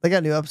 Yeah. They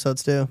got new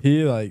episodes, too.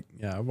 He I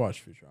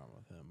watched Futurama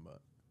with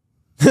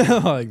him,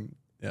 but like,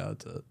 yeah,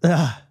 that's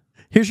it.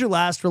 Here's your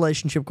last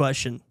relationship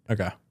question.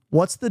 Okay.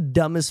 What's the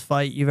dumbest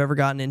fight you've ever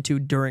gotten into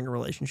during a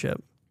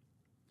relationship?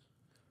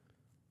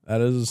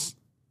 That's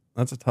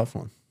a tough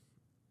one.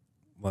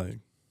 Like,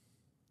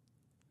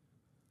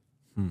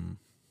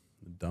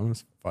 the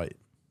dumbest fight.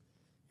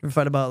 You ever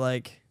fight about,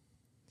 like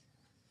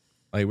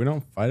Like, we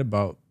don't fight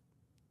about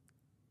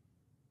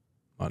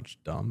much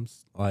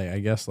dumbs. Like, I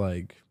guess,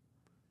 like,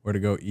 where to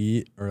go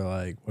eat or,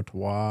 like, what to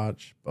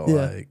watch. But, Yeah.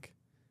 like,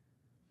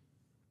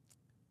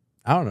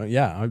 I don't know.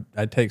 Yeah,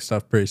 I take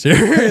stuff pretty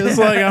serious.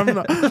 Like,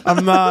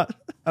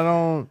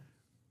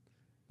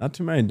 not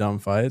too many dumb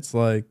fights.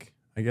 Like,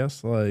 I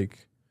guess,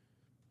 like,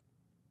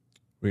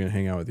 we're going to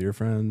hang out with your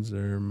friends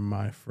or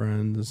my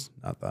friends.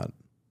 Not that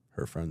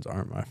her friends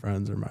aren't my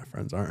friends or my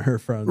friends aren't her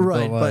friends.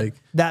 right, But, like,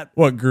 that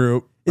what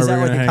group is are that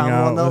we like gonna a hang common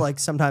out one though? with? Like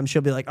sometimes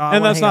she'll be like, "Oh,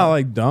 And that's not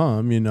like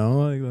dumb, you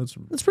know. Like that's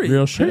pretty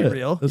real pretty shit.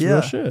 real. That's Yeah.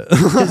 real shit.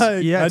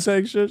 Like, yeah, I it's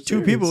take shit. two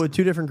serious. people with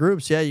two different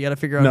groups. Yeah, you got to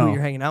figure out No. who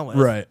you're hanging out with.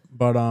 Right,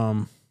 but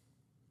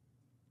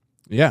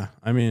yeah.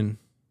 I mean,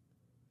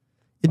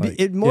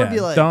 It'd more be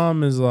like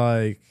dumb is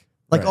like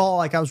right. oh,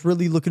 like I was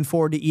really looking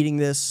forward to eating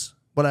this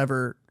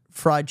whatever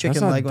fried chicken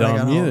That's not leg when I got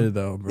dumb home. either,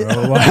 though, bro.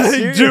 Like,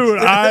 Serious. dude,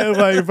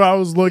 if I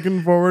was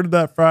looking forward to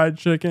that fried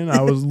chicken,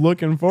 I was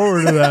looking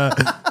forward to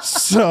that.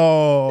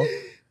 So,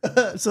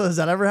 So has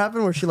that ever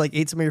happened where she like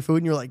ate some of your food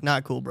and you're like,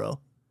 not cool, bro?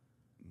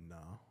 no,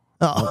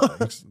 Oh,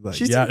 Like,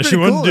 she yeah, seems she pretty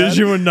wouldn't cool, do.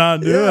 She would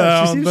not do Yeah, that.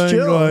 I she don't seems think.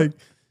 chill. Like,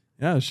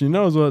 yeah, she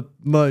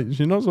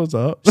knows what's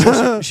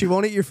up. she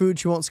won't eat your food.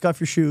 She won't scuff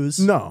your shoes.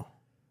 No,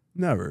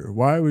 never.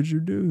 Why would you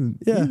do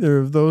Yeah. either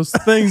of those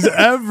things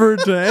ever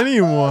to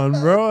anyone,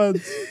 bro?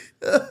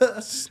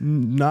 It's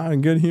not a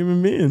good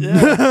human being.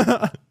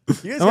 Yeah.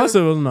 You guys Unless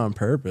gotta- it wasn't on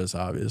purpose,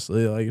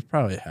 obviously. Like, it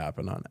probably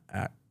happened on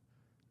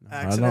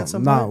Accident at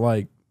some not point?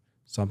 like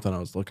something I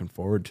was looking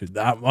forward to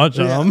that much.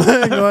 Yeah. I don't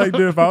think. Like,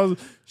 dude,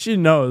 she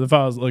knows if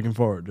I was looking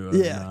forward to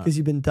it. Yeah, because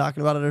you've been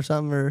talking about it or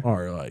something.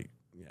 Or like,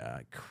 yeah,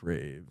 I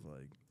crave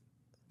like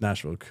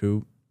Nashville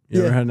Coop. You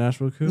Yeah. ever had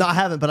Nashville Coop? No, I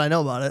haven't, but I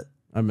know about it.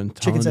 I've been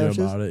Chicken telling you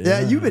sandwiches. about it. Yeah,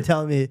 you've been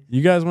telling me.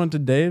 You guys went to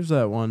Dave's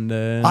that one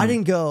day. I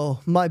didn't go.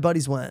 My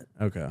buddies went,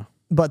 Okay.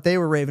 but they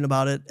were raving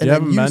about it. And You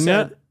then haven't been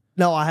yet?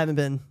 No, I haven't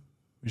been.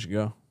 We should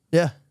go.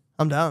 Yeah,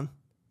 I'm down.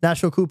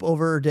 Nashville Coop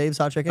over Dave's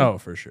Hot Chicken. Oh,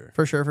 for sure.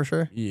 For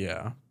sure.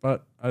 Yeah,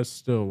 but I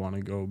still want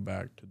to go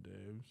back to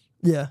Dave's.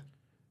 Yeah.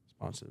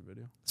 Sponsor the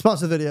video.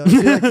 Sponsor the video.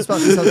 You like to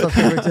sponsor some stuff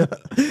favorite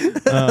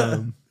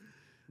too.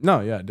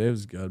 No, yeah,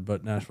 Dave's good,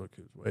 but Nashville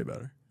Coop's way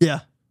better. Yeah.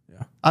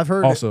 Yeah. I've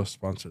heard. Also,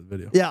 sponsor the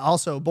video. Yeah.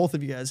 Also, both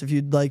of you guys, if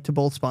you'd like to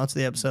both sponsor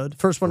the episode,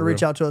 first one to For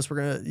reach real. out to us, we're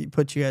gonna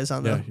put you guys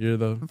on Yeah, the you're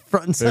the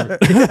front and center.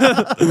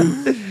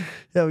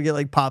 Yeah, we get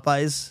like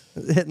Popeyes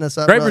hitting us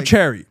up. grape We're or like,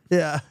 cherry.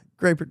 Yeah,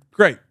 grape.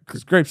 Grape,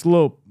 because grape's a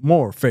little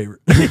more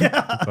favorite. So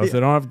if they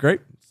don't have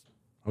grape,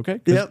 okay.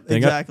 'cause Yep, they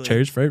exactly. got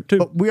cherry's favorite too.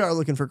 But we are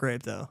looking for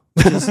grape though,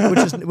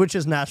 which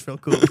is Nashville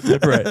Coop.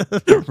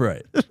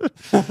 right.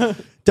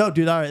 Dope,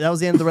 dude. All right, that was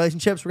the end of the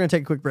relationships. We're gonna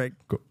take a quick break.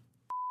 Cool.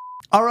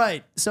 All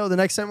right, so the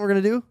next segment we're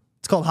gonna do,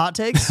 it's called Hot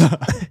Takes.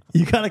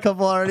 You got a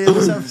couple already in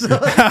this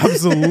episode.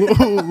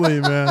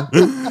 Absolutely, man.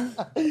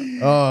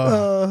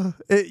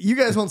 You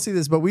guys won't see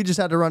this, but we just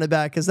had to run it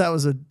back because that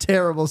was a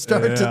terrible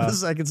start to Yeah. the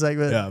second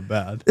segment. Yeah,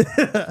 bad.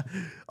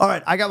 All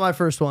right, I got my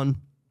first one.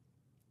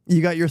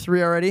 You got your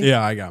three already?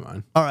 Yeah, I got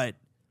mine. All right,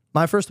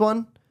 my first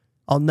one.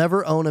 I'll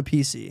never own a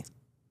PC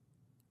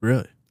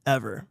Really?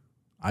 ever.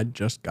 I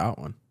just got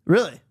one.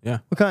 Really? Yeah.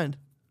 What kind?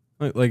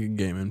 Like a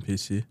gaming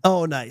PC.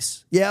 Oh,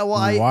 nice. Yeah. Well,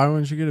 Why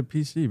wouldn't you get a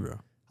PC, bro?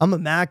 I'm a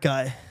Mac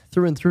guy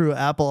through and through,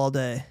 Apple all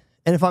day.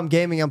 And if I'm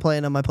gaming, I'm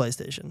playing on my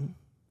PlayStation.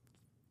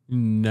 You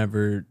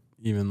never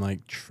even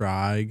like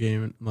try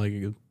gaming like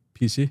a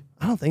PC?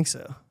 I don't think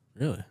so.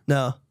 Really?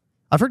 No.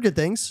 I've heard good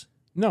things.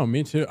 No,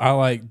 me too.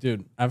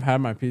 Dude, I've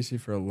had my PC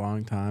for a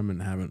long time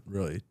and haven't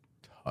really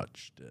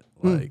touched it.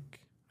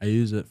 Like, I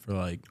use it for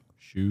like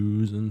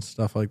shoes and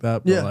stuff like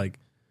that, but Yeah. like,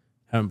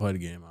 haven't played a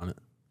game on it.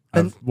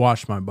 And- I've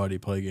watched my buddy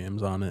play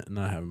games on it, and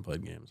I haven't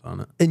played games on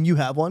it. And you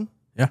have one?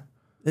 Yeah.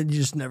 And you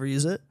just never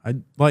use it? I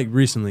like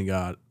recently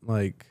got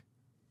like,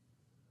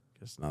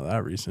 guess not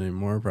that recent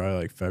anymore, probably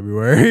like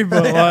February,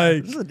 but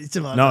like, This is a decent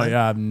amount of no, time.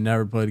 yeah, I've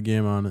never played a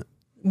game on it.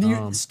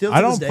 You still to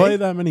I this don't day? play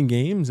that many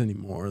games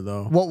anymore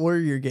though. What were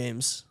your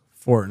games?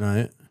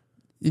 Fortnite.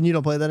 And you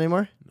don't play that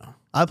anymore? No.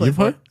 I play You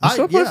play? Fortnite. You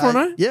still play yeah,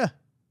 Fortnite? Yeah.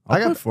 I'll I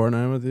got- play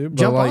Fortnite with you, but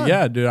Jump like, on.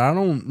 yeah, dude, I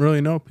don't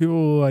really know people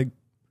who, like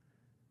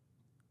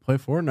play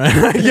Fortnite,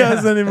 I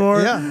guess,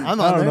 anymore. Yeah, I'm I on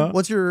don't there. know.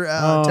 What's your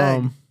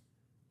tag?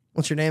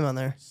 What's your name on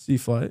there? Sea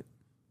Flight.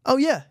 Oh,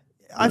 yeah.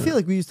 I feel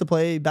like we used to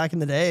play back in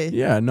the day.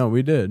 Yeah, no,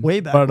 we did Way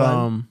back but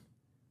when.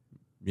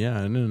 yeah,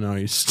 I didn't know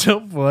you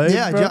still play.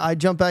 Yeah, bro. I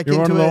jumped back You're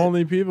one into of it. the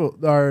only people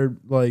are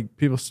like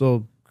people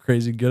still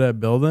crazy good at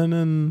building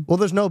and Well,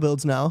 there's no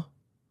builds now.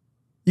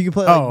 You can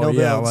play like no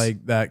yeah, builds.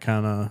 like that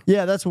kind of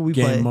Yeah, that's what we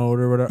game play. mode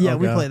or whatever. Yeah,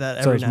 we play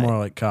that so every it's night. more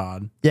like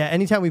COD. Yeah,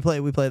 anytime we play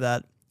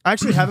that. I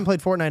actually haven't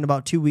played Fortnite in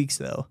about 2 weeks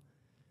though,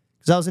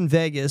 because I was in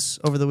Vegas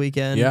over the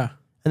weekend. Yeah,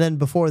 and then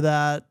before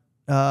that,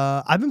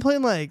 I've been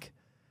playing like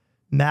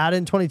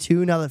Madden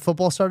 22 now that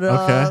football started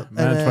okay. up. and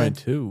Madden then-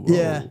 22. Whoa.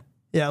 Yeah,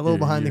 yeah, a little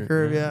behind the You're-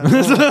 curve. yeah.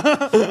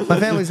 Yeah, my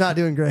family's not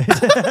doing great.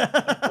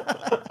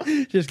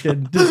 Just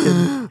kidding.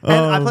 And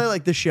I play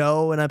like the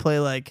show, and I play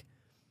like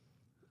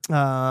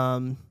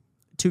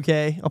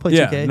 2K. I'll play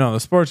Yeah, 2K. no, the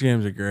sports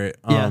games are great.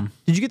 Yeah.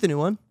 Did you get the new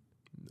one?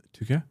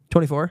 2K?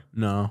 24.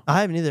 No,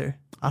 I haven't either.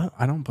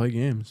 I don't play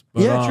games.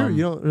 But, Yeah, true.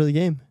 You don't really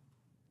game.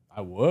 I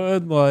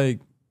would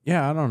like.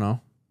 Yeah, I don't know.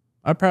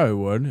 I probably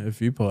would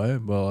if you play,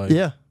 but like.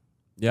 Yeah,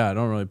 Yeah, I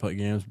don't really play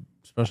games,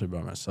 especially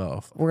by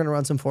myself, we're gonna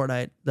run some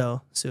Fortnite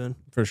though soon.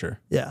 for sure.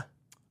 Yeah.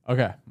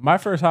 Okay, my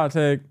first hot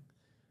take.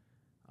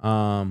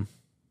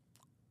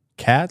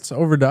 Cats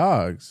over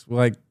dogs.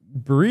 Like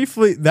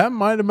briefly, that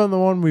might have been the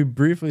one we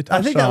briefly touched on.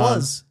 I think that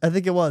was. I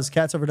think it was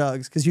cats over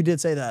dogs because you did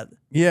say that.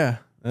 Yeah,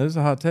 that is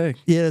a hot take.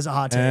 Yeah, it is a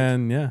hot take.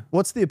 And yeah,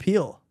 What's the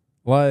appeal?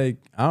 like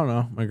I don't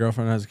know. My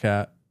girlfriend has a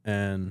cat,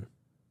 and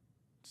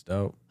it's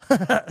dope.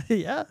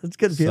 Yeah, it's a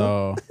good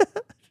appeal.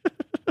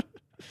 So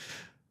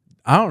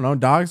I don't know.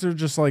 Dogs are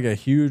just like a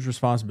huge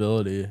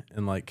responsibility,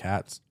 and like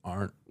cats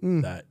aren't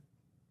that.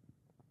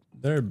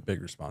 They're a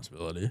big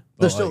responsibility.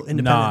 But They're still like,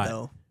 independent not-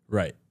 though.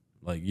 Right.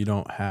 Like you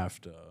don't have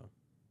to.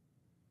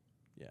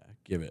 Yeah,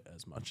 give it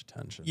as much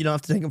attention. You don't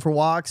have to take them for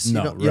walks. No,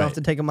 you don't have right.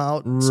 to take them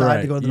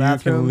outside to go to the You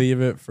bathroom. can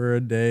leave it for a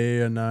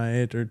day, a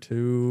night, or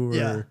two, or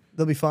Yeah,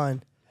 they'll be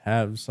fine.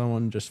 have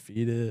someone just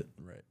feed it.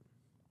 Right.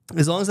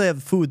 As long as they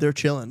have food, they're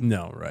chilling.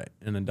 No, right.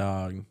 And a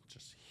dog,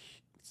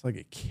 it's like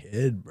a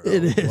kid, bro.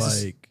 It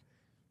is. Like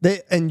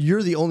and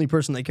you're the only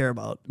person they care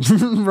about.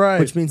 right.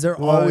 Which means they're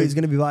always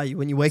going to be by you.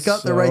 When you wake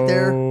up, they're right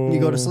there. When you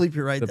go to sleep,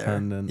 you're right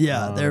dependent there.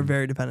 Yeah, they're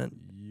very dependent.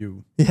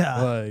 You.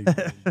 Yeah.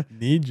 Like,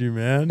 need you,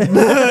 man.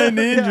 I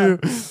need you.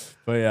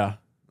 But yeah,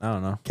 I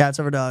don't know. Cats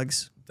over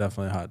dogs.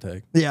 Definitely a hot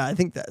take. Yeah, I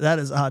think that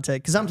is a hot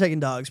take. Because I'm taking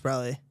dogs,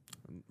 probably.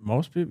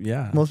 Most people,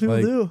 yeah. Most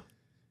people do.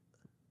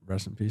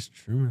 Rest in peace,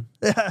 Truman.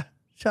 Yeah.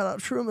 Shout out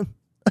Truman.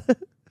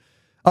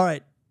 All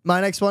right.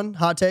 My next one,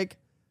 hot take.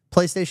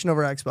 PlayStation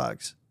over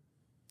Xbox.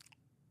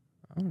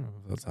 I don't know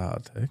if that's a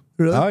hot take.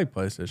 Really? I like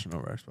PlayStation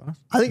over Xbox.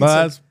 I think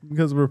that's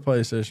because we're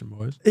PlayStation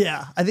boys.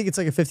 Yeah. I think it's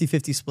like a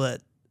 50-50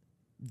 split.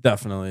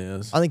 Definitely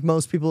is. I think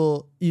most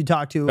people you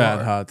talk to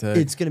hot take.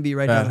 It's going to be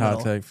right bad down the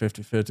hot middle. take,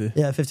 50-50.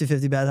 Yeah,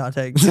 50-50 bad hot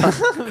take.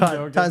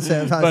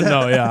 Timestamp. But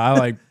no, yeah, I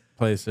like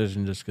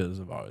PlayStation just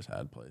because I've always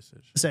had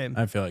PlayStation. Same.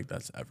 I feel like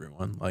that's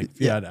everyone. Like, if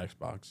you had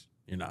Xbox,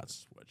 you're not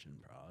switching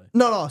probably.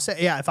 No.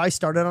 Yeah, if I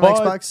started on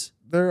Xbox.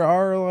 There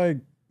are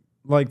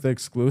like the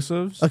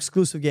exclusives.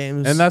 Exclusive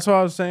games. And that's what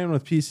I was saying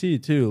with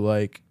PC too.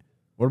 Like,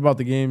 what about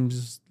the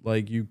games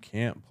like you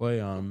can't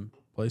play on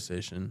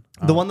PlayStation?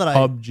 The one that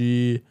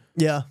PUBG.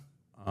 Yeah.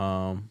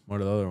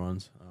 What are the other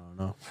ones? I don't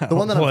know. The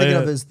one that I'm thinking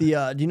of is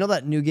the do you know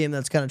that new game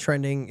that's kind of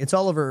trending? It's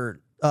all over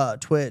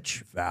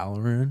Twitch.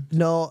 Valorant?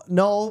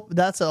 No,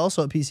 that's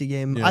also a PC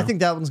game. Yeah. I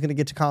think that one's going to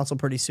get to console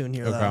pretty soon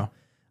here though.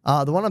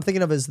 The one I'm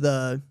thinking of is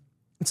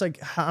it's like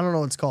I don't know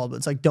what it's called, but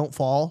it's like Don't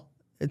Fall.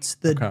 It's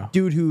the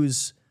dude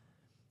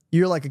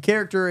you're like a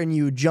character and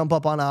you jump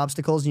up on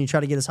obstacles and you try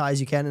to get as high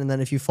as you can, and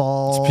then if you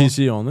fall, It's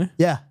PC only?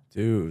 Yeah.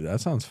 Dude, that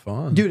sounds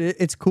fun. Dude,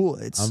 it's cool.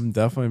 I'm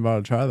definitely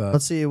about to try that.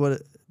 Let's see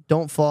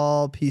Don't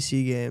Fall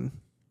PC game.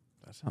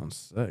 That sounds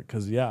sick.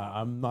 Because, yeah,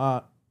 I'm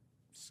not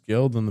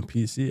skilled in the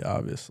PC,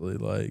 obviously.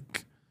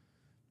 Like,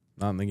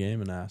 not in the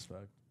gaming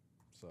aspect.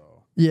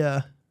 So.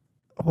 Yeah.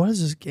 What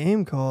is this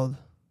game called?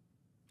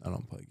 I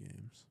don't play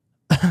games.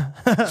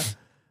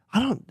 I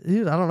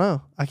don't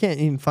know. I can't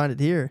even find it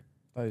here.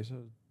 I thought you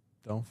said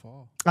Don't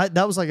Fall.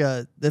 That was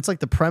it's like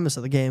the premise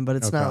of the game, but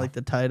it's not like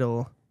the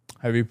title.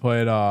 Have you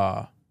played,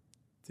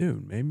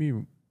 dude, maybe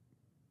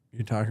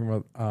you're talking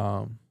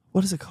about,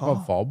 what is it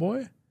called? Fall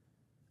Boy?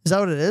 Is that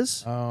what it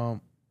is? But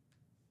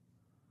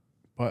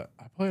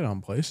I played it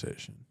on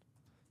PlayStation.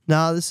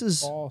 No, this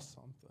is Fall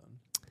something.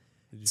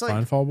 Did you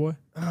find Fall Boy?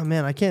 Oh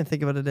man, I can't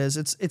think of what it is.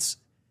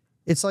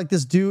 It's like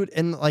this dude,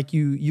 and like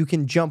you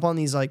can jump on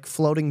these like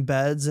floating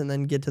beds and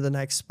then get to the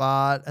next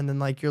spot, and then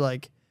like you're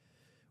like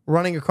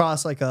running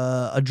across like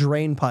a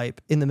drain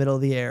pipe in the middle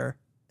of the air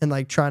and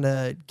like trying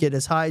to get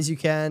as high as you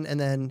can, and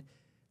then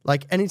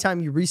like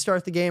anytime you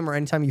restart the game or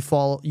anytime you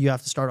fall, you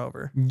have to start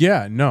over.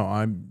 Yeah,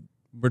 no,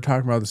 we're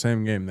talking about the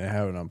same game. They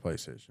have it on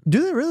PlayStation.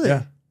 Do they really?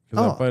 Yeah,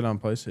 because I played it on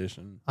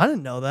PlayStation. I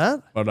didn't know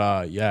that.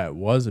 But yeah, it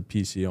was a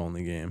PC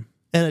only game.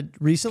 And it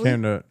recently?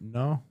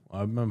 No,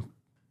 I've been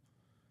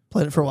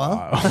played it for a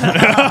while.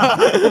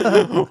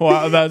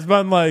 Wow, that's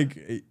been like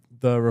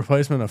the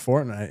replacement of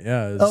Fortnite.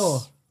 Yeah.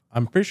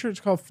 I'm pretty sure it's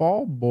called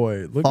Fall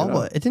Boy. Fall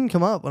Boy. It didn't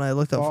come up when I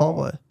looked up Fall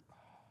Boy.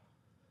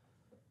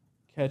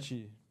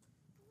 Catchy.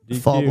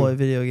 DQ. Fall Boy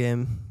video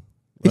game.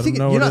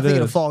 You're not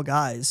thinking of Fall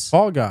Guys.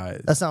 Fall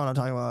Guys. That's not what I'm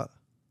talking about.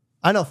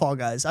 I know Fall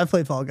Guys. I've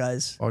played Fall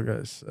Guys. Fall Guys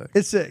is sick.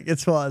 It's sick.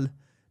 It's fun.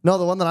 No,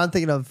 the one that I'm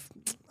thinking of,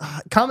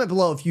 comment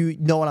below if you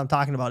know what I'm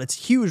talking about. It's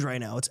huge right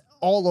now. It's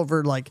all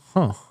over like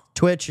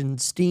Twitch and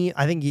Steam.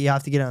 I think you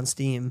have to get it on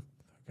Steam.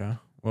 Okay.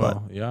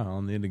 Well, yeah,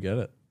 I'll need to get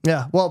it.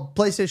 Yeah. Well,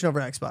 PlayStation over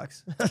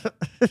Xbox.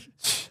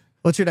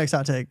 What's your next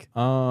hot take?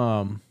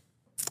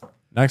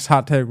 Next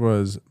hot take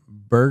was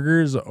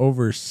burgers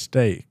over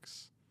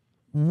steaks.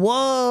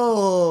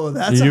 Whoa,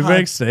 that's you a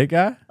big steak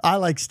guy? I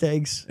like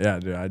steaks. Yeah,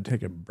 dude, I'd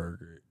take a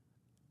burger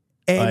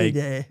any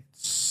day.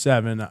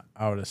 7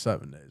 out of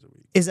 7 days a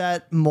week. Is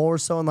that more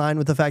so in line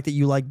with the fact that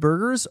you like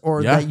burgers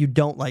or that you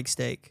don't like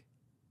steak?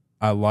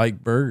 I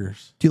like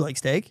burgers. Do you like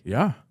steak?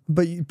 Yeah.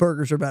 But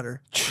burgers are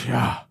better.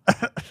 Yeah.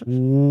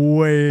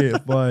 Way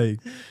like,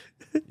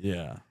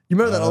 yeah. You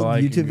remember that old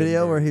YouTube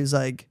video where he's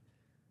like,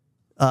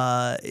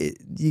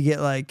 you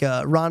get like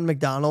Ron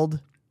McDonald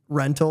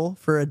rental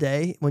for a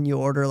day when you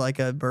order like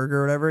a burger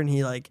or whatever, and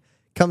he like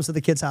comes to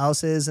the kids'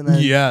 houses and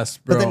then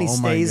bro. But then he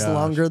stays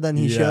longer than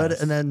he should,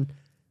 and then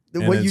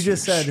what you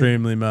just said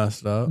extremely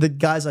messed up. The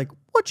guy's like,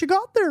 "What you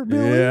got there,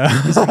 Billy?"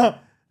 Yeah.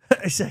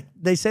 He's like,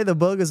 they say the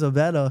burgers are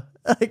better.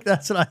 Like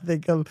that's what I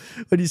think of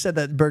when you said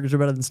that burgers are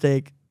better than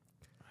steak.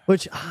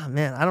 Which,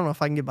 man, I don't know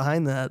if I can get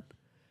behind that.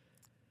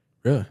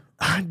 Really?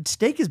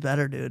 Steak is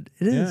better, dude.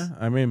 It is. Yeah,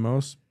 I mean,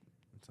 it's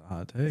a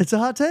hot take. It's a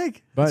hot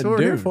take. But that's what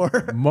we're here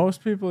for.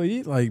 Most people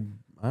eat like,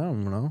 I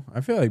don't know.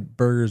 I feel like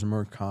burgers are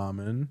more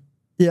common.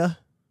 Yeah,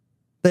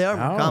 they are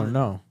more common. I don't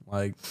know.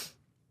 Like,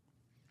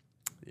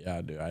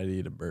 yeah, dude, I'd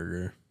eat a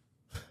burger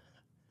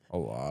a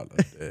lot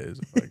of days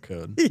if I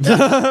could.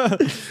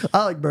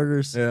 I like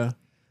burgers. Yeah.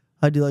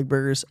 I do like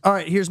burgers. All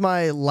right, here's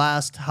my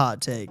last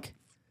hot take.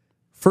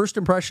 First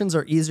impressions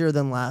are easier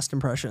than last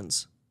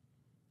impressions.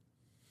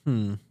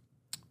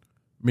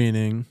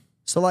 Meaning?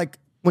 So like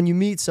when you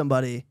meet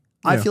somebody,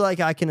 I feel like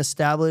I can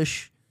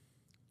establish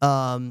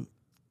a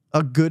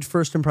good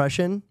first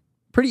impression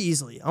pretty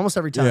easily, almost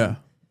every time. Yeah.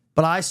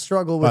 But I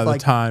struggle with by the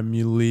time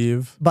you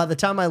leave. By the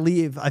time I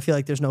leave, I feel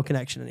like there's no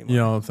connection anymore. You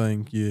don't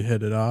think you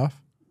hit it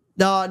off?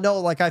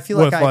 No, like I feel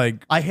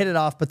like I hit it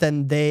off, but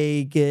then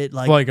they get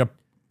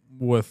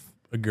with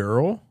a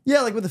girl?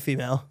 Yeah, like with a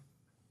female.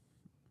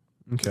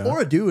 Okay.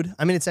 Or a dude.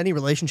 I mean, it's any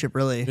relationship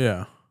really.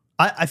 Yeah.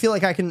 I feel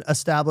like I can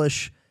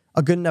establish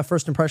a good enough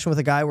first impression with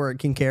a guy where it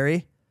can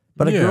carry.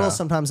 But a girl,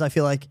 sometimes I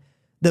feel like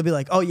they'll be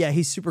like, oh yeah,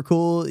 he's super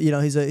cool. You know,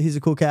 he's a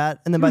cool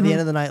cat. And then by the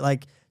end of the night,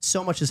 like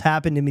so much has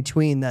happened in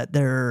between that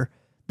they're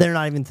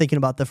not even thinking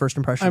about the first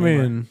impression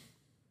anymore. Mean,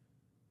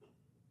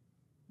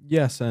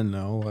 yes and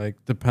no.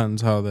 Like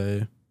depends how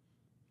they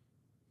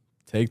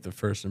take the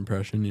first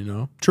impression, you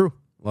know? True.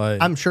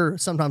 Like I'm sure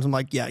sometimes I'm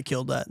like, yeah, I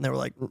killed that. And they were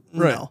like,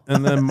 no. Right.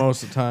 And then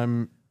most of the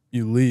time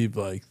you leave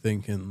like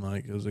thinking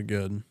like it was a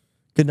good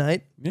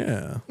night.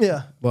 Yeah.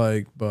 Yeah.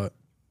 Like, but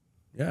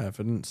yeah, if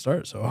it didn't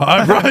start so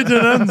high, probably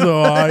didn't end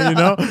so high, you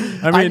know?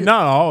 I mean,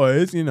 not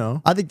always, you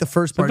know. I think the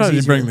first part sometimes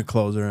you bring the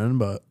closer in,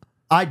 but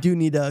I do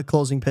need a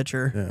closing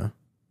pitcher. Yeah.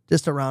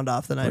 Just to round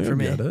off the night for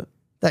me. Get it.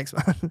 Thanks,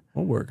 man.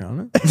 We'll work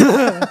on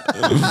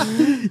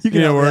it. You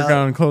can work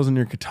on closing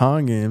your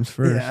Catan games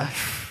first. Yeah.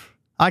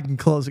 I can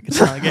close a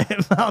Catan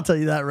game. I'll tell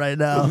you that right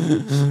now.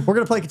 We're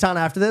going to play Catan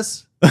after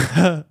this.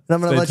 And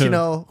I'm going to let you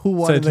know who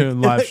won. Stay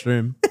tuned, live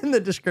stream. In the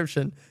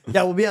description.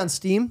 Yeah, we'll be on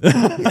Steam.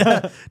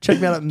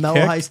 Check me out at Mellow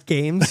Heist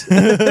Games.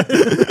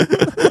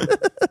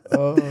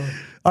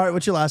 All right,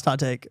 what's your last hot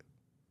take?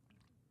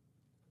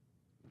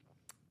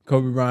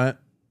 Kobe Bryant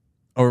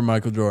over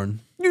Michael Jordan.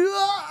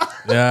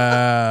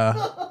 Yeah.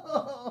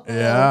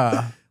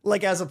 Yeah.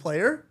 Like as a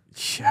player?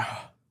 Yeah.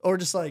 Or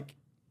just like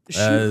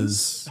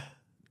as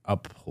a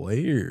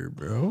player,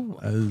 bro.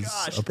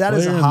 That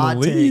is a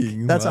hot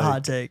take. That's a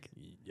hot take.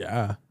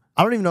 Yeah.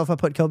 I don't even know if I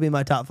put Kobe in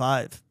my top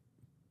 5.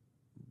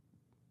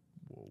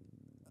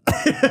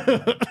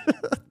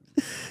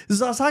 This is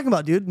what I was talking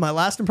about, dude. My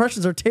last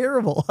impressions are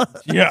terrible.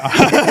 Yeah.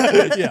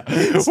 Yeah.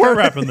 We're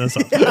wrapping this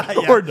up. Yeah.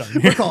 We're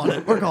done.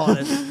 We're calling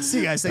it. See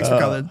you guys. Thanks for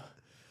coming.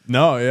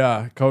 No,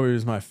 yeah. Kobe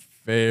was my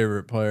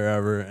favorite player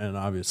ever, and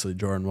obviously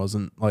Jordan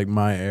wasn't like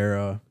my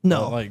era.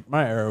 No. Like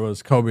my era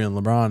was Kobe and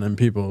LeBron, and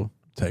people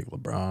take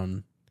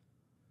LeBron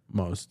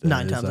most days.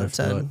 9 times out of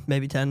 10, like.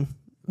 Maybe 10.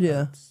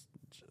 Yeah. That's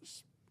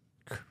just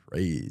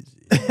crazy.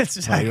 It's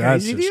just like,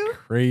 crazy to you?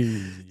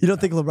 Crazy. You don't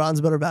think LeBron's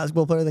a better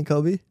basketball player than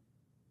Kobe?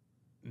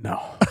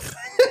 No.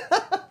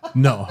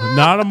 No,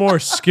 not a more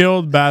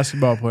skilled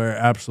basketball player.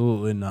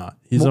 Absolutely not.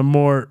 He's a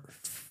more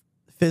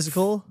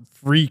physical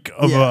freak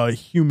of a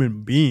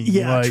human being.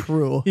 Yeah, like,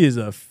 true. He is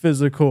a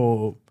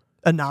physical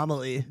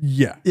anomaly.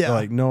 Yeah.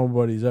 Like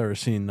nobody's ever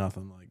seen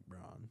nothing like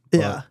Bron.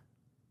 Yeah.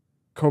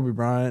 Kobe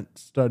Bryant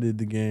studied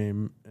the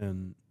game,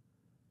 and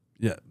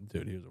yeah,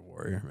 dude, he was a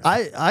warrior. Man.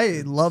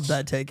 I love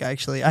that take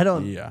actually. I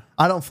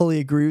don't fully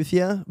agree with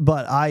you,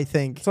 but I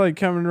think it's like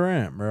Kevin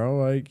Durant, bro.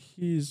 Like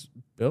he's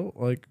built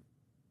like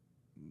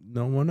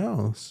no one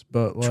else,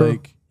 but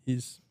like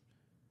he's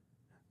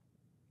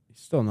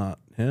still not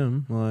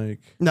him. Like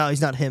no,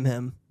 he's not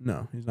him.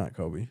 No, he's not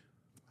Kobe.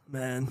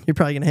 Man, you're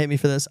probably gonna hate me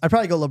for this. I'd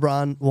probably go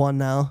LeBron 1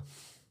 now,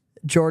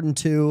 Jordan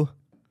 2.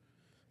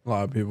 A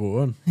lot of people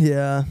would.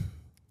 Yeah,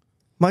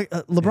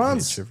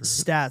 LeBron's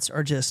stats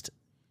are just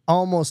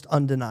almost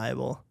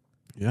undeniable.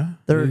 Yeah,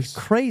 they're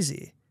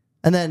crazy.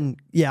 And then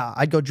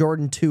I'd go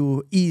Jordan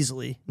 2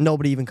 easily.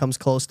 Nobody even comes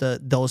close to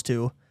those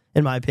two,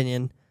 in my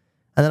opinion.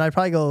 And then I'd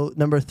probably go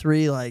number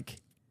 3, like.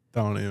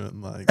 Don't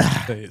even like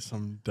say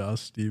some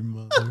dusty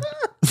mother.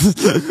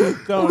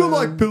 Don't go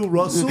like Bill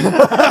Russell.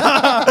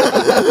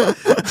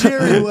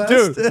 Jerry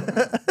West. Dude,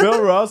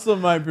 Bill Russell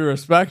might be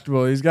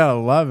respectable. He's got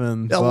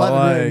 11.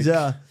 11 rings,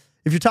 yeah.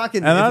 If you're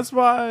talking. And that's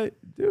why,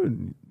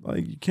 dude,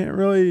 like you can't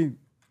really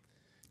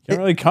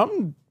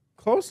come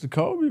close to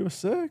Kobe with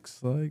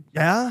 6. Like.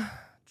 Yeah,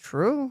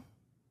 true.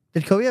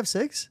 Did Kobe have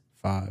 6?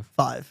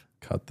 5.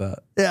 Cut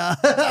that. Yeah,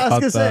 I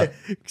was gonna say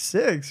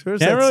 6. Where's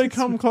Can't really 6?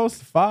 Come close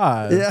to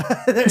 5. Yeah,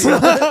 there you go.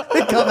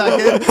 Come back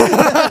in.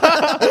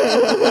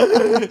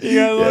 You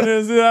guys want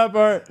to see that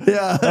part?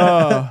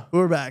 Yeah,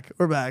 we're back.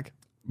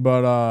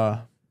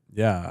 But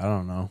yeah, I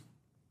don't know.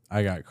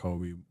 I got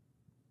Kobe.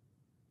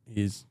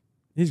 He's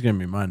gonna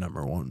be my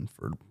number 1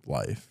 for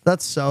life.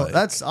 That's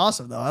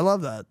awesome though. I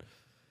love that.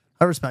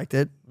 I respect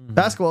it. Mm-hmm.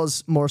 Basketball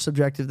is more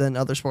subjective than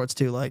other sports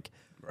too. Like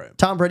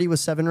Tom Brady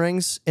with 7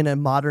 rings in a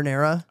modern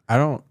era.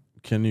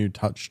 Can you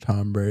touch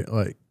Tom Brady?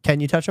 Like, can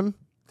you touch him?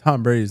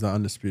 Tom Brady's the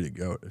undisputed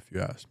GOAT, if you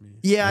ask me.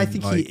 Yeah, I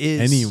think he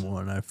is.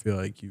 Anyone, I feel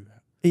like you.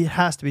 It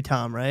has to be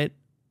Tom, right?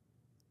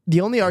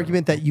 The only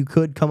argument that you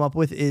could come up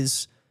with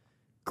is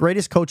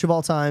greatest coach of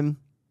all time.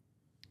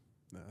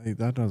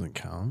 That doesn't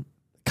count.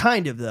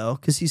 Kind of though,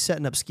 because he's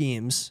setting up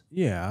schemes.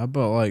 Yeah,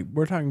 but like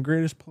we're talking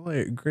greatest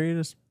player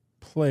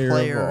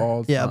of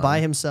all time. Yeah,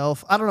 by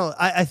himself. I don't know.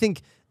 I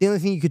think the only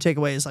thing you could take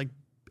away is like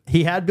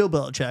he had Bill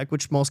Belichick,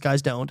 which most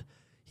guys don't.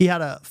 He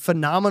had a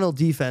phenomenal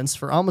defense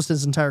for almost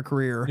his entire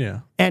career. Yeah.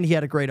 And he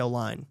had a great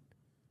O-line.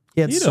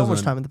 He had so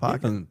much time in the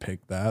pocket. He doesn't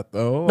pick that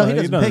though. No, like,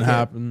 he doesn't pick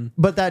happen. it.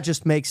 But that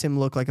just makes him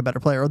look like a better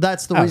player. Or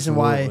that's the reason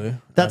why.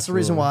 That's the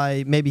reason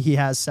why maybe he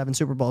has 7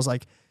 Super Bowls.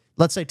 Like,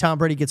 let's say Tom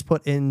Brady gets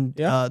put in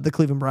the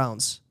Cleveland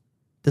Browns.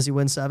 Does he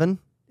win 7?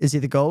 Is he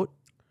the GOAT?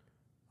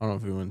 I don't know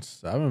if he wins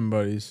 7,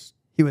 but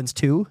he wins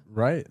 2.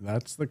 Right.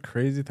 That's the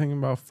crazy thing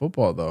about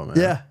football, though, man.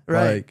 Yeah.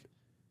 Right. Like,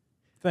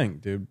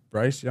 think, dude.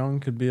 Bryce Young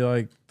could be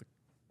like the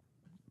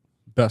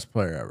best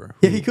player ever.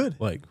 Yeah, he could.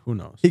 Like, who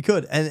knows? He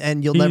could,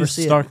 and you'll never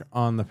see it. He's stuck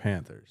on the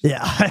Panthers.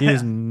 Yeah. He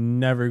is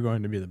never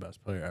going to be the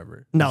best player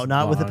ever. No,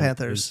 not with the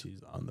Panthers.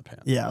 He's on the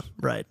Panthers. Yeah.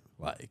 Right.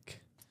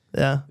 Like,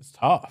 yeah, it's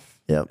tough.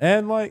 Yep.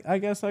 And like, I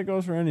guess that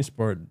goes for any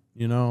sport.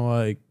 You know,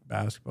 like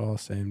basketball,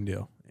 same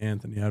deal.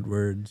 Anthony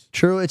Edwards.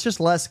 True. It's just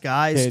less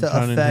guys Cade to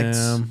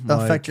Cunningham,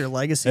 affect your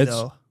legacy,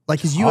 though. Like,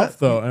 because tough,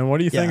 though. And what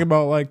do you think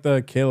about like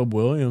the Caleb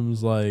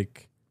Williams?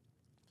 Like,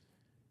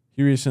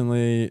 he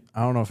recently,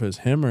 I don't know if it was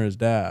him or his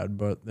dad,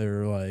 but they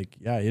were like,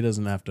 yeah, he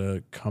doesn't have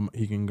to come.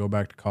 He can go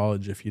back to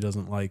college if he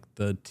doesn't like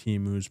the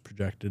team who's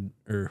projected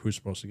or who's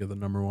supposed to get the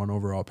 #1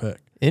 overall pick.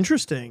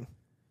 Interesting.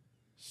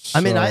 So,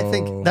 I mean, I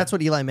think that's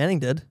what Eli Manning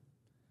did.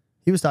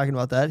 He was talking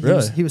about that.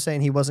 He was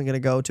saying he wasn't going to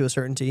go to a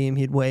certain team.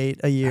 He'd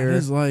wait a year. That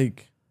is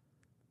like,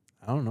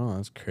 I don't know.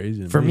 That's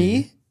crazy. For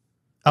me,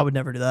 I would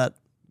never do that.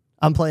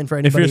 I'm playing for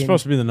anybody. If you're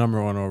supposed to be the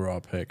 #1 overall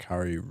pick, how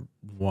are you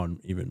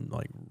even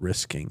like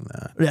risking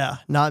that? Yeah,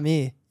 not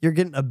me. You're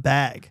getting a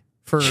bag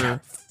for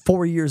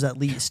 4 years at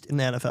least in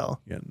the NFL.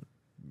 Getting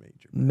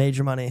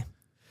major money.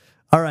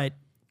 All right,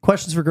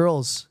 questions for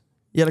girls.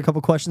 You had a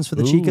couple questions for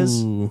the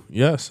chicas?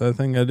 Yes, I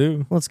think I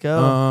do. Let's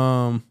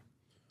go.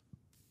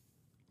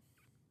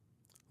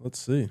 Let's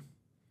see.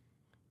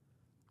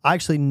 I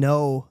actually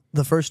know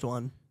the first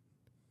one.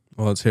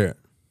 Well, let's hear it.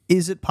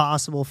 Is it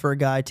possible for a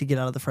guy to get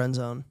out of the friend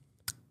zone?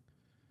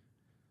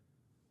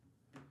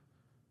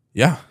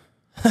 Yeah.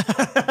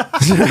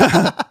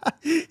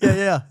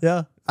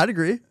 Yeah. I'd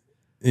agree.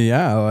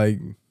 Yeah, like,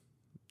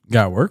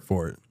 gotta work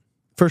for it.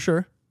 For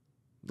sure.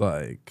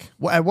 Like,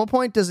 at what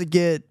point does it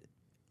get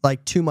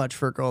like too much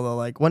for a girl though?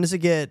 Like, when does it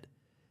get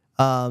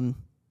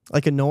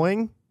like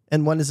annoying,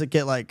 and when does it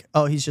get like,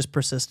 oh, he's just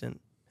persistent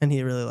and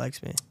he really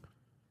likes me?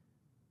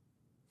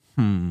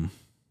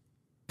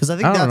 Because I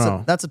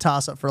think that's a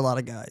toss up for a lot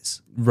of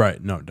guys.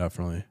 Right. No,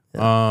 definitely.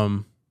 Yeah.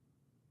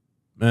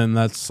 And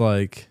that's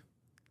like,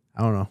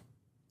 I don't know.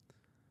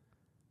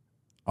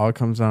 All it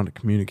comes down to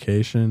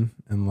communication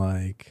and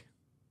like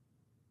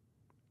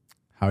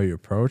how you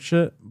approach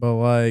it. But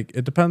like,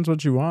 it depends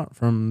what you want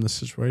from the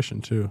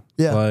situation too.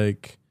 Yeah.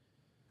 Like,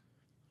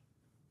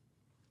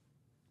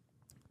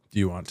 do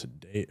you want to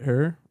date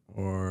her,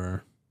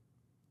 or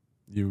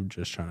you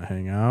just trying to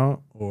hang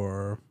out,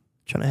 or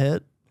trying to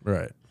hit?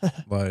 Right.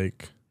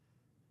 Like,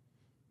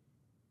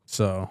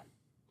 so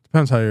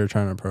depends how you're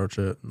trying to approach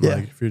it. Yeah.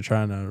 Like, if you're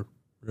trying to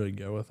really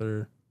get with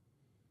her,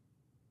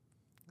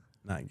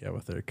 not get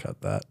with her,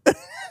 cut that.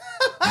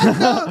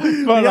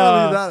 But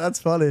that's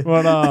funny.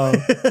 But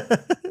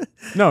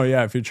no,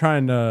 yeah, if you're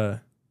trying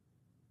to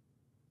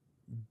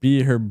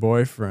be her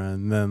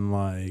boyfriend, then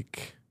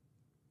like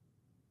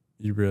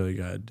you really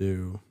gotta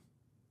do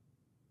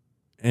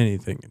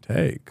anything it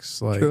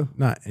takes. Like, true.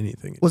 Not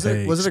anything it was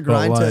takes. Was it a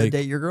grind to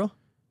date your girl?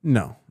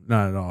 No,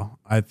 not at all.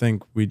 I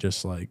think we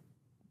just like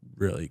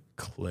really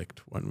clicked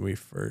when we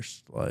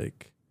first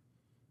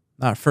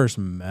not first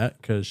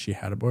met, because she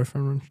had a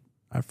boyfriend when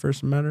I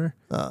first met her.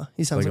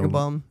 He sounds like a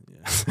bum.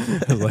 Yeah.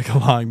 It was like a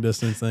long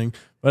distance thing.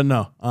 But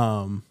no,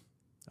 I've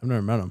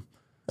never met him.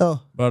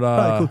 Oh, but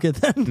probably a cool kid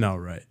then. No,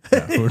 right.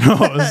 Yeah, who knows?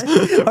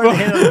 Hard to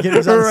handle the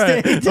getters on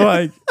right. stage.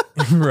 Like,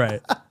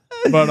 right.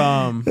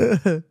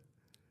 But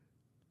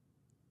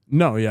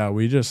no, yeah,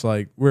 we just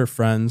like, we're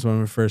friends when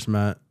we first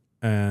met,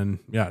 and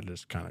yeah, it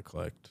just kind of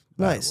clicked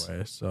that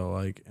way. So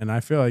like, and I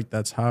feel like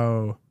that's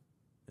how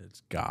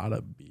it's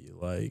gotta be.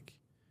 Like,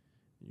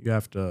 you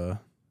have to,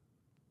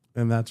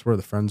 and that's where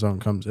the friend zone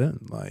comes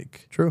in.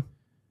 Like, true.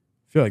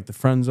 I feel like the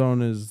friend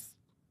zone is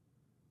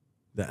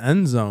the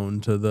end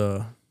zone to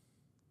the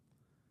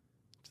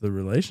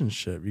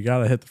relationship. You got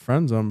to hit the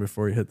friend zone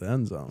before you hit the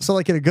end zone. So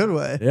like in a good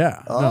way.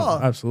 Yeah. Oh, no,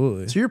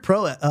 absolutely. So you're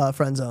pro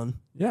friend zone.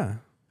 Yeah.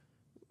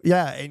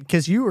 Yeah,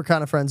 because you were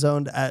kind of friend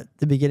zoned at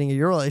the beginning of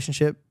your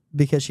relationship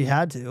because she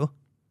had to.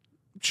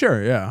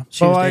 Sure, yeah.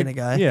 She was dating a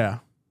guy. Yeah. Right.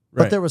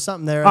 But there was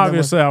something there.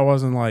 Obviously, I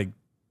wasn't like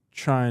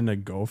trying to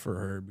go for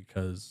her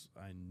because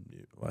I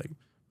knew, like,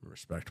 I'm a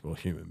respectable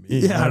human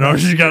being. Yeah, I know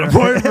she's got a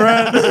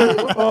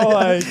boyfriend. Well,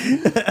 like,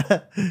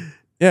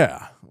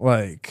 yeah,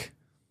 like,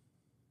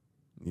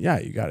 yeah,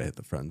 you got to hit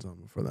the friend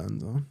zone before the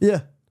end zone.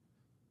 Yeah.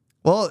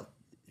 Well,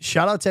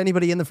 shout out to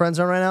anybody in the friend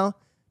zone right now.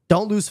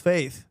 Don't lose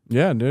faith.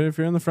 Yeah, dude, if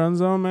you're in the friend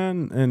zone,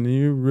 man, and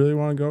you really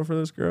want to go for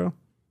this girl,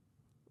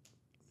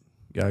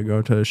 you got to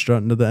go to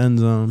strut into the end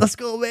zone. Let's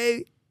go,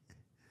 baby.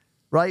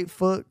 Right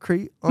foot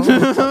creep on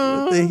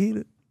the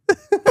heater.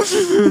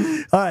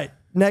 All right.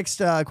 Next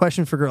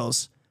question for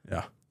girls.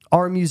 Yeah.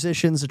 Are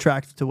musicians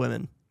attractive to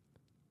women?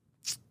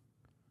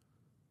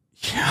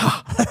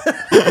 Yeah.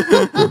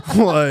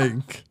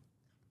 Like,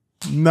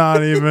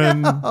 not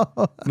even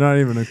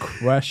a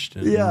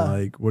question. Yeah.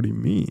 Like, what do you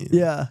mean?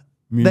 Yeah.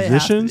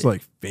 Musicians,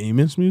 like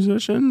famous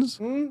musicians?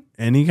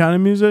 Any kind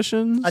of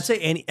musicians? I'd say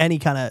any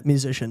kind of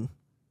musician.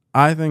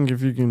 I think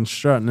if you can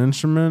strut an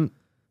instrument,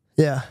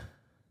 Yeah.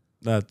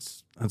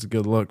 that's a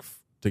good look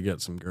to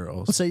get some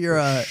girls. Let's say you're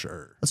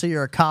let's say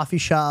you're a coffee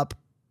shop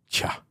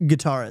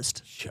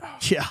guitarist.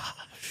 Yeah.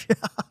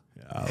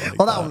 I like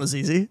Well, that one was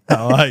easy.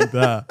 I like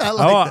that. I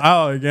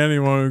I like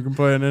anyone who can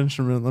play an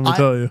instrument, let me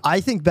tell you.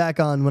 I think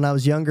back on when I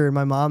was younger,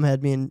 my mom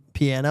had me in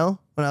piano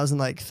when I was in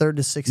like 3rd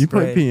to 6th You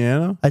grade. play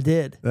piano? I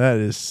did. That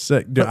is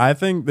sick. Dude, I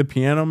think the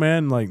piano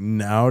man, like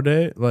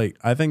nowadays, like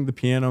I think the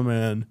piano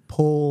man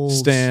Pulls.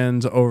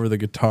 stands over the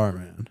guitar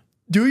man.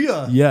 Do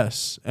ya?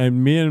 Yes.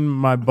 And me and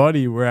my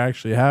buddy were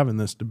actually having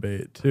this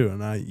debate too. And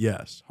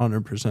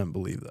 100%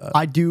 believe that.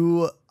 I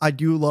do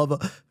love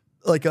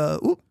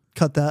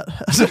cut that.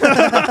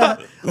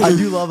 I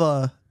do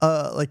love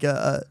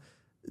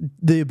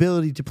the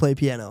ability to play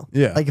piano.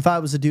 Yeah. Like if I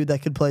was a dude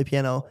that could play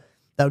piano,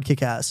 that would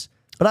kick ass.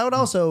 But I would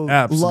also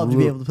love to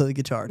be able to play the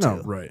guitar too.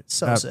 No, right.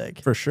 So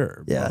sick. For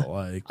sure. Yeah. But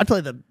like, I'd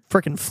play the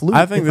freaking flute.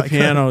 I think if the could.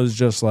 piano is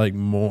just like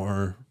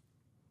more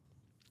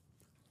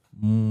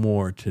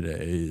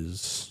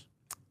today's.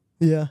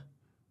 Yeah.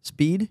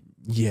 Speed?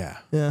 Yeah.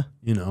 Yeah.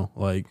 You know,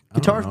 like I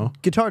don't know.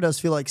 Guitar does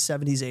feel like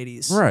 70s,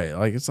 80s. Right.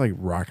 Like it's like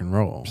rock and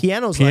roll.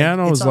 Piano's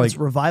like its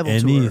revival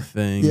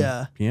anything. tour.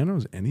 Yeah.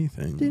 Piano's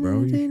anything,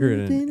 bro. You hear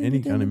it in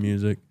any kind of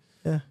music.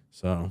 Yeah.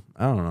 So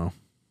I don't know.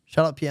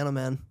 Shout out Piano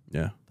Man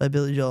Yeah. by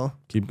Billy Joel.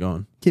 Keep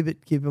going.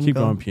 Keep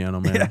going, Piano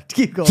Man. Yeah,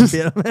 keep going,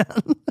 Piano Man.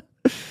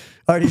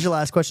 All right, here's your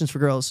last questions for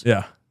girls.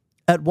 Yeah.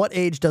 At what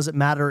age does it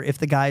matter if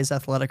the guy is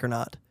athletic or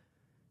not?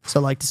 So,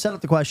 like, to set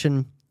up the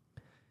question,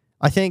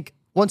 I think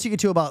once you get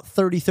to about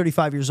 30,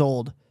 35 years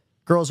old,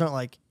 girls aren't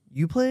like,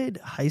 you played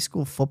high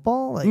school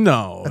football? Like,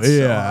 No. that's so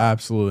Yeah, hot.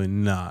 absolutely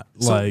not.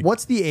 So Like,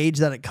 what's the age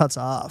that it cuts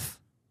off?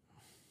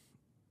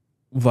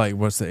 like,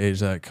 what's the age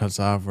that it cuts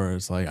off where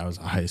it's like I was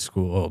high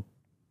school?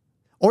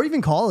 Or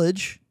even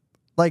college?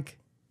 Like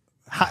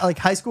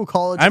high school,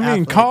 college. I mean,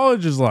 athlete.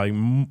 college is like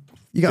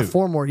You got dude,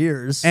 4 more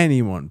years.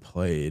 anyone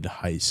played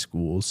high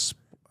school.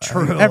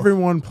 True.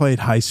 Everyone played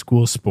high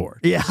school sport.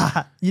 Yeah,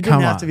 you didn't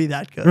Come have on. to be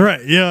that good.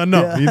 Right. Yeah.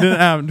 No, Yeah. you didn't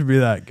have to be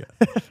that good.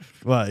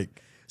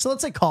 Like, So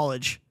let's say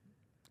college.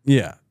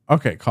 yeah.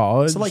 Okay.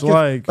 College. So like,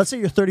 like let's say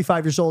you're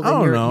 35 years old I and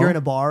don't you're know. you're in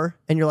a bar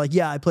and you're like,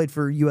 yeah, I played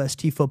for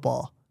UST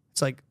football.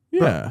 It's like,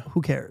 bro, Yeah.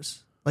 who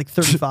cares? Like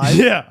 35.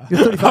 Yeah.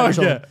 You're 35 years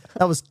Okay. old.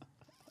 That was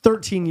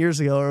 13 years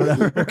ago or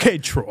whatever. Okay,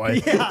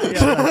 Troy.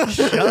 Yeah.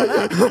 Shut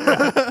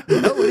up.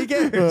 Nobody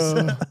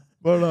cares.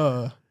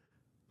 But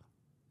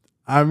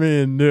I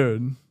mean,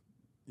 dude,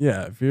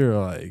 yeah, if you're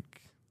like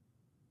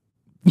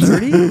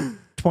 30,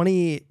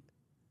 20,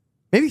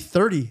 maybe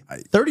 30.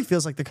 30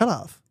 feels like the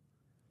cutoff.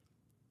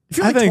 If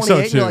you're I like think so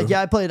 28, you're too. like,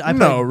 yeah, I played.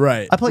 No,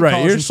 right. I played right.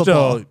 college You're and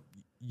football. still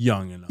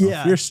young enough.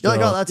 Yeah. You're still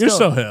like, oh, that's you're dope.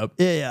 still hip.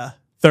 Yeah, yeah.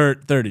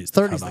 30's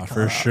the 30's the cutoff cutoff.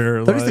 for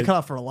sure. 30's the like,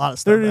 cutoff for a lot of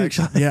stuff, 30,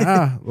 actually.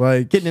 yeah,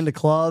 like Getting into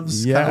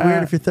clubs. Yeah. Kind of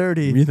weird if you're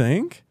 30. You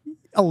think?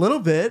 A little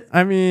bit.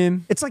 I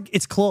mean, It's like,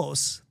 it's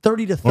close.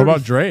 30 to 30. what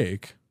about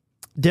Drake?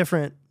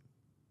 Different.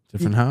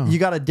 Different how? You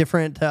got a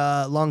different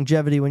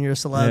longevity when you're a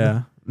celeb.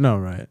 Yeah. No,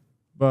 right.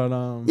 But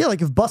Yeah,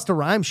 like if Busta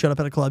Rhymes showed up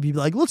at a club, you'd be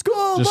like, let's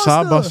go, just Busta.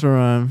 saw Busta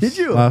Rhymes. Did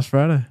you? Last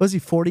Friday? Was he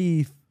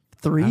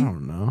 43? I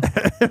don't know.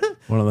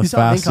 One of the You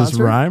saw him in fastest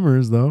concert?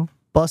 rhymers though.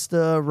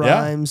 Busta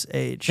Rhymes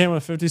age. Came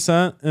with 50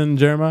 Cent and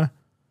Jeremiah.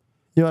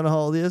 You want to know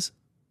how old he is?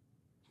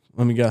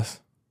 Let me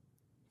guess.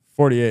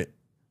 48.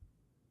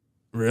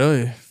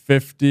 Really?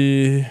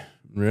 50.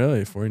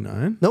 Really?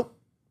 49? Nope.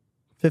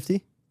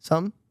 50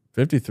 something.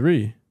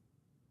 53.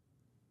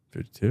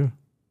 52.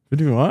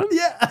 51?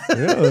 Yeah.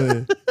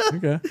 Really?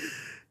 Okay.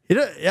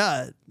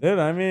 Yeah. Dude,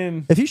 I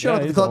mean, If you showed up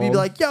at the he's club, you'd be old.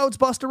 like, yo, it's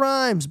Busta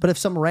Rhymes. But if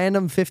some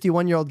random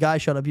 51-year-old guy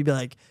showed up, you'd be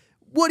like,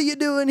 what are you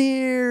doing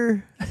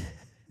here?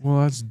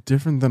 well, that's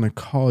different than a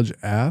college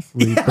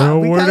athlete, Yeah, bro.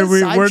 we Where kinda did we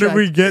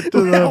sidetracked. get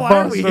to the Why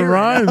are we Busta here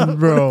right now? Rhymes,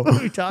 bro? What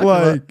are we talking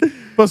like,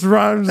 Busta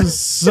Rhymes is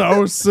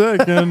so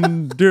sick.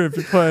 And dude, if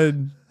you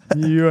played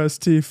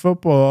UST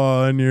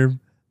football and you're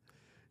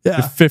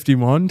Yeah.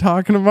 51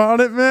 talking about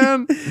it,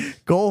 man.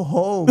 Go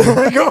home. Go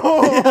Yeah,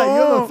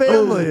 you have a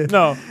family.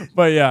 No,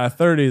 but yeah,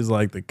 30 is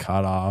like the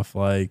cutoff.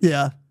 Like,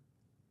 Yeah.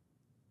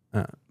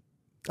 Uh,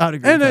 I'd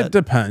agree and with it that.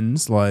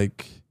 depends.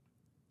 Like,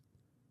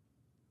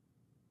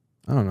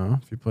 I don't know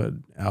if you played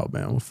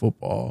Alabama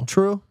football.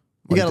 True.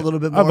 You got a little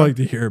bit more. I'd like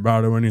to hear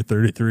about it when you're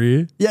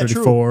 33, Yeah,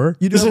 34. true.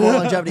 You do have more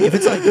longevity. If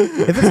it's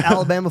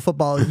Alabama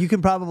football, you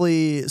can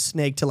probably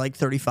snake to like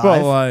 35.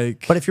 But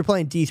like, But if you're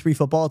playing D3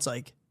 football, it's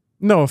like,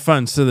 no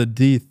offense to the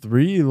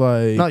D3,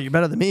 like, no, you're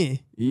better than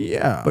me.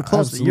 yeah, But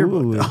close to the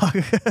yearbook.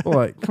 absolutely. But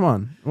like, come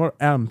on, what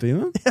Adam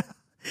Thielen?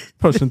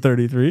 Pushing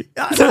 33.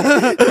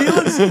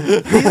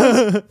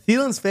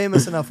 Thielen's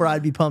famous enough where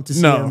I'd be pumped to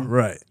see No, him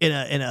right. in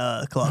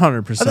a club.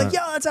 100%. I'm like, yo,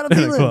 that's Adam In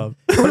a Thielen. club.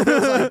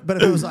 But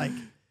if it was like,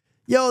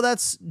 Yo,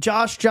 that's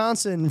Josh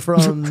Johnson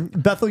from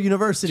Bethel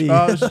University.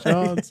 Josh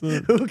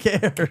Johnson. Who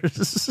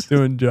cares?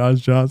 Doing Josh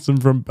Johnson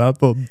from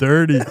Bethel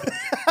dirty.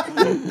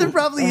 There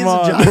probably is a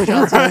Josh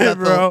Johnson right,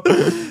 from Bethel. bro.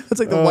 That's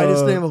like the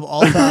whitest name of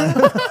all time.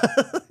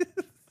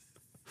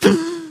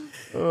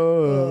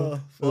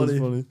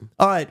 Funny.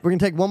 All right, we're going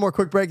to take one more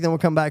quick break, then we'll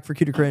come back for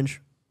Cute or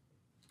Cringe.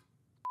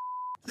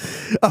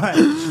 All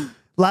right.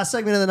 Last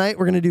segment of the night,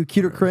 we're going to do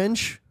Cute or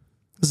Cringe.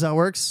 This is how it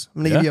works.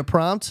 I'm going to give you a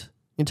prompt.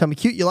 You can tell me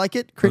cute, you like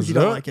it. Cringe, you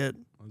don't like it.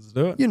 Let's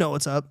do it. You know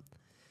what's up.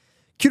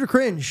 Cute or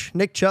Cringe,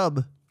 Nick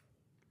Chubb.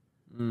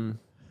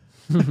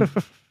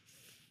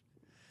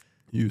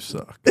 You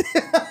suck.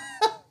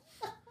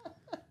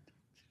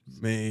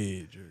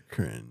 Major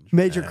cringe.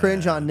 Major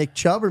cringe on Nick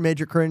Chubb or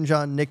major cringe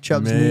on Nick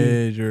Chubb's knee?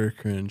 Major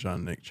cringe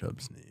on Nick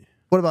Chubb's knee.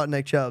 What about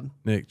Nick Chubb?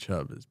 Nick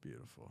Chubb is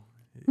beautiful.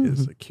 He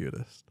is the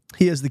cutest.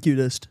 He is the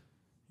cutest.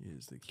 He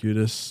is the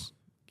cutest.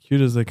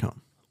 Cute as they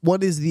come.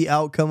 What is the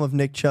outcome of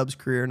Nick Chubb's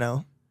career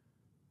now?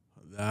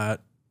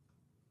 That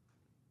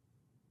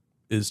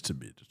is to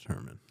be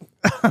determined.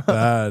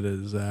 That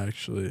is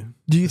actually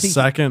Do you the think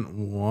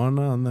second one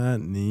on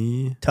that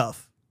knee.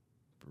 tough?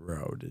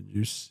 Bro, did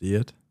you see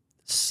it?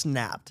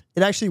 Snapped.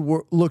 It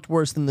actually looked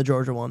worse than the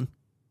Georgia one.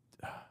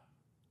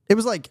 It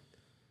was like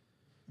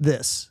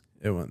this.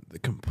 It went the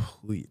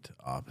complete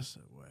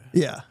opposite way.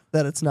 Yeah,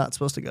 that it's not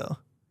supposed to go.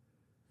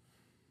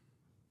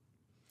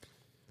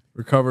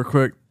 Recover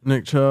quick,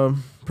 Nick Chubb.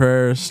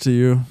 Prayers to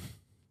you.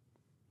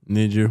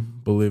 Need you.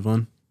 Believe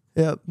one.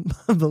 Yep.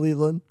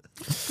 Believeland.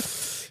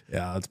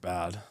 Yeah, that's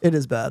bad. It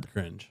is bad.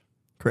 Cringe.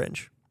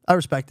 Cringe. I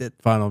respect it.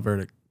 Final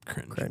verdict.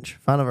 Cringe. Cringe.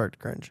 Final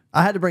verdict. Cringe.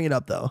 I had to bring it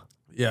up though.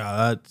 Yeah,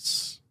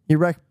 that's... You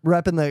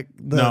repping the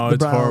no, the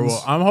it's Browns. horrible.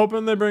 I'm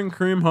hoping they bring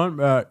Kareem Hunt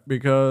back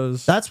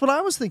because... That's what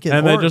I was thinking.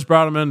 And they just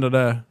brought him in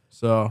today.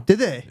 So... Did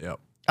they? Yep.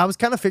 I was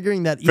kind of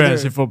figuring that either...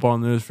 Fantasy football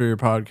news for your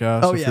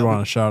podcast if you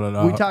want to shout it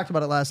out. We talked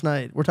about it last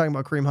night. We're talking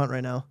about Kareem Hunt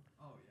right now.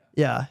 Oh,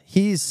 yeah. Yeah,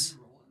 he's...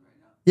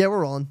 Yeah,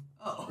 we're rolling.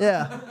 Oh.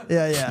 Yeah.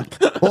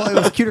 Well, it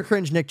was Cute or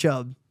Cringe Nick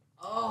Chubb.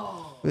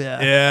 Oh.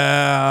 Yeah.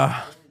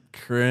 Yeah.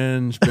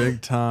 Cringe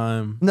big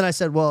time. And then I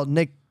said, well,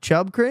 Nick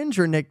Chubb cringe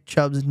or Nick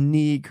Chubb's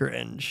knee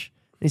cringe?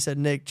 And he said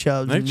Nick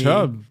Chubb's knee.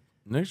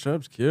 Nick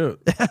Chubb's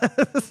cute.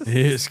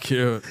 He is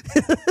cute.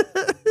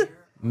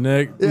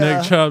 Nick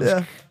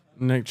Chubb's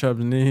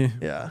knee.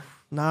 Yeah.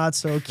 Not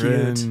so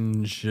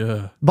Cringe.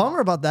 cute.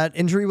 Bummer about that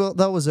injury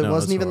though was it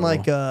wasn't even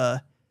horrible.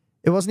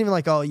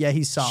 like oh yeah,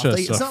 he's soft. Like,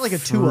 it's not like a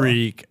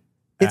freak.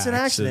 It's an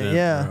accident,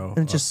 yeah. Bro.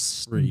 And it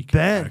just bent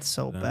accident.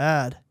 so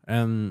bad.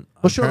 And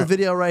we'll show the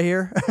video right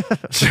here.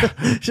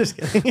 Just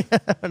kidding.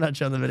 We're not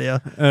showing the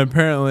video. And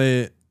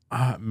apparently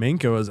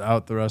Minka was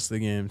out the rest of the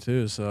game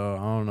too, so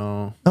I don't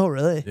know. Oh,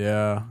 really?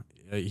 Yeah.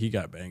 He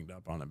got banged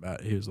up on it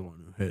bad. He was the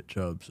one who hit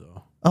Chubb,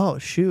 so. Oh,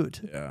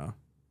 shoot. Yeah.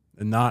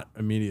 And not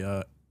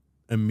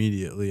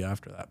immediately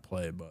after that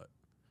play, but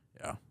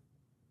yeah.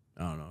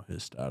 I don't know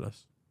his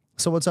status.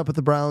 So what's up with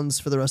the Browns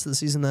for the rest of the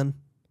season then?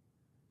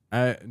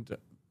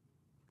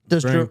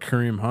 Does bring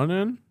Kareem Hunt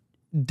in?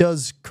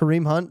 Does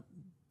Kareem Hunt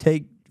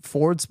take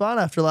Ford's spot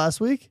after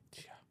last week?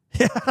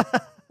 Yeah.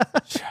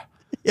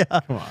 Yeah.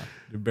 Come on.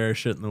 Do bear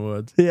shit in the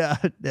woods. Yeah,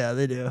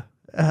 they do.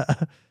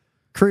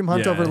 Kareem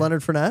Hunt over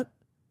Leonard Fournette?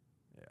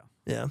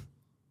 Yeah.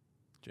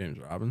 James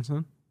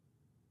Robinson?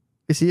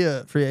 Is he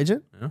a free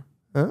agent? Yeah.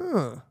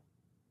 Oh.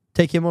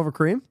 Take him over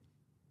Kareem?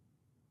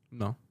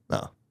 No.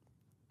 No.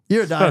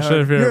 You're a diehard.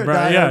 Especially if you're a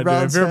Brown. Yeah,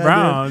 dude, if you're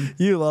Brown. Dude.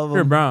 You love him. If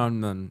you're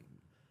Brown, then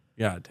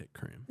you gotta take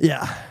Kareem.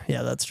 Yeah,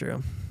 that's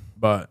true.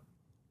 But,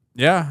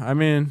 yeah, I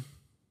mean,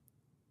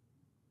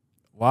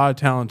 a lot of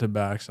talented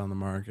backs on the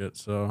market,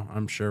 so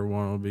I'm sure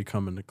one will be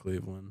coming to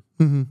Cleveland.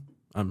 Mm-hmm.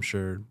 I'm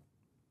sure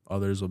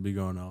others will be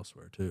going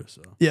elsewhere, too.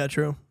 So yeah,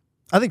 true.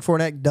 I think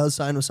Fournette does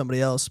sign with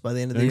somebody else by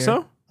the end of the year.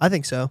 Think so? I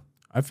think so.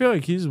 I feel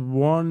like he's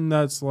one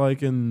that's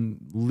like in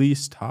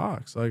least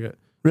talks. Like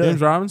really?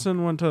 James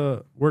Robinson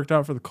worked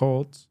out for the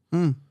Colts.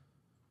 Mm.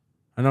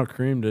 I know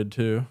Kareem did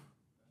too.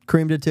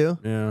 Kareem did too?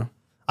 Yeah.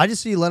 I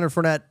just see Leonard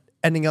Fournette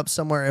ending up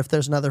somewhere if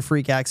there's another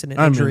freak accident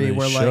injury they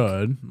where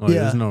should.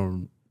 There's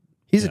no.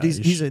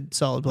 He's a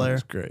solid player.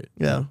 That's great.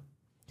 Yeah.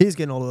 He's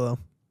getting older though.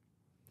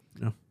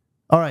 Yeah.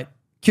 All right.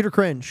 Cute or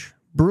cringe?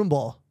 Broom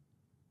ball.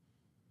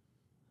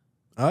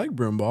 I like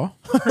broom ball.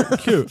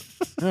 Cute.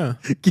 Yeah.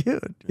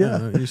 Cute.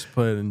 Yeah. I used to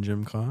play it in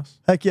gym class.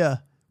 Heck yeah.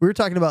 We were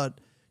talking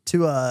about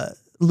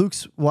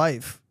Luke's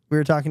wife. We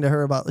were talking to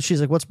her about.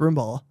 She's like, "What's broom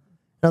ball?"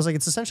 And I was like,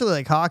 "It's essentially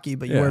like hockey,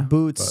 but you wear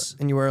boots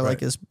and you wear like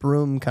this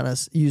broom kind of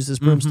use this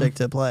broomstick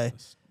to play."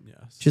 Yeah.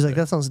 She's like,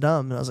 "That sounds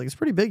dumb," and I was like, "It's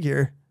pretty big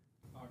here."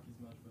 Hockey's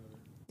much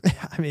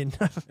better. I mean,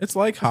 it's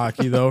like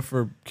hockey though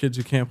for kids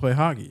who can't play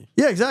hockey.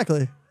 Yeah,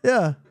 exactly.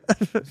 Yeah.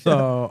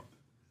 So,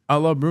 I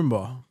love broom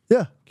ball.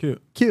 Yeah.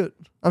 Cute.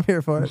 I'm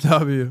here for it.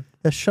 W.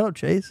 Yeah, shut up,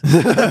 Chase.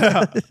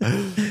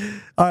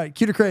 All right,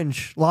 cute or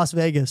cringe? Las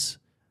Vegas.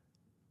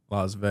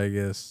 Las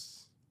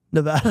Vegas.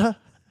 Nevada.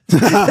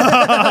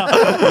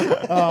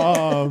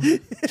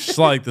 Just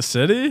like the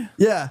city?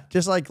 Yeah,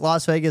 just like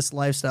Las Vegas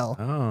lifestyle.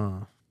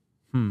 Oh.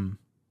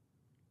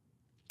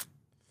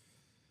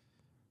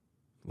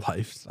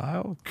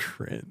 lifestyle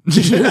cringe.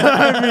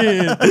 I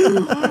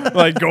mean,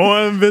 like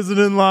going and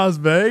visiting Las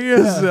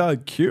Vegas,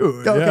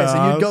 cute. Okay, yeah,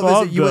 so you'd go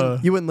I'd visit. love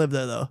to- You wouldn't live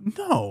there though.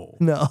 No.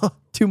 No,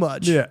 too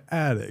much. Yeah,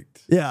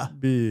 addict. Yeah.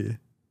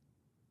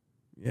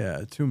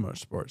 Too much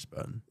sports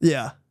betting.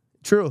 Yeah.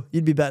 True.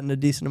 You'd be betting a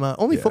decent amount.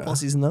 Only Yeah. football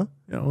season though.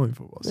 Yeah, only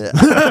football.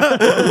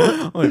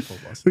 Yeah. Only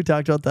football. We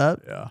talked about that.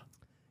 Yeah.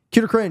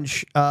 Cute or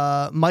cringe?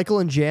 Michael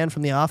and Jan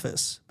from The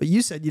Office. But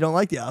you said you don't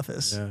like The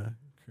Office. Yeah.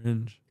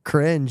 Cringe.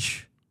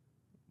 Cringe.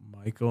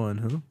 Michael and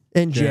who?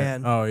 And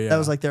Jan. Oh yeah. That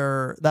was like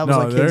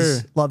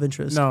his love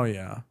interest. No,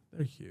 yeah.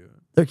 They're cute.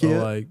 They're cute.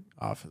 But, like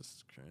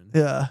Office cringe.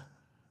 Yeah.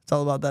 It's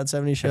all about that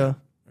 70s show.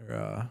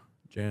 Or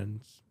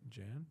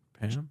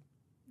Pam?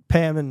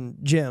 Pam and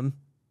Jim.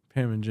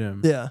 Pam and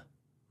Jim. Yeah.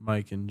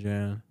 Mike and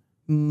Jan.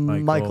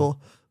 Michael.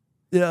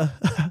 Yeah.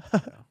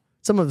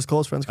 Some of his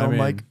close friends call him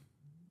Mike.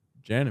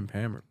 Jan and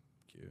Pam are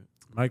cute.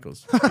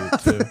 Michael's cute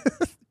too.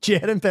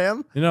 Jan and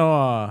Pam? You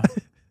know,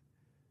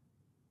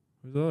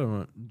 who's the other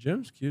one?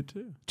 Jim's cute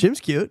too. Jim's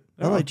cute.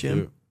 I They're like all Jim.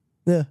 cute.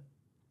 Yeah.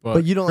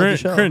 But you don't like the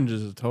show. Cringe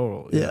is a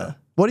total. Yeah.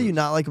 What do you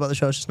not like about the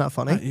show? It's just not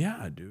funny.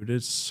 Yeah, dude.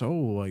 It's so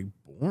like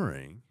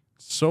boring.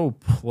 So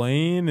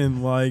plain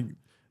and like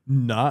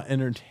not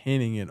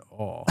entertaining at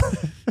all.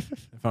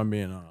 If I'm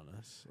being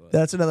honest. Like,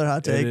 That's another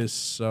hot take. It is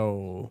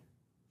so.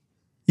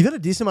 You've had a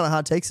decent amount of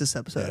hot takes this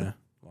episode. Yeah,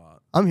 a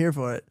lot. I'm here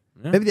for it.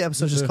 Yeah, Maybe the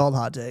episode's me just too. called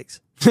Hot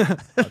Takes.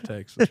 Hot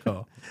takes. Let's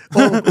call.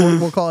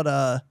 We'll call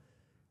it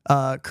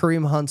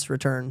Kareem Hunt's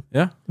return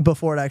Yeah.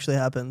 before it actually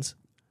happens.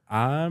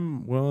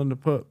 I'm willing to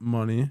put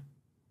money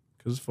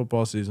because it's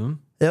football season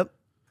Yep.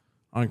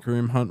 on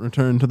Kareem Hunt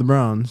return to the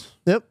Browns.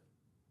 Yep.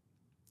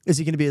 Is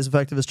he going to be as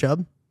effective as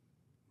Chubb?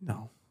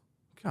 No.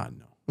 God,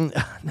 no.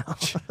 No.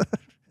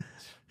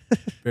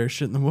 Bear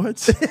shit in the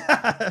woods?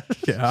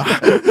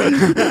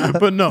 Yeah.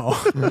 But no.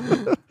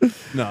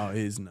 No,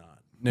 he's not.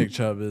 Nick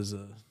Chubb is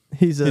a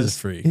He's a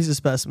freak. He's a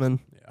specimen.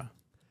 Yeah.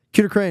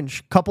 Cute or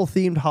cringe? Couple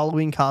themed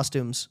Halloween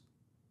costumes.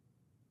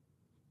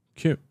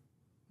 Cute.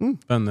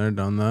 Been there,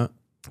 done that.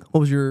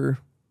 What was your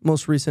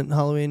most recent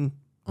Halloween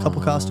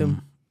couple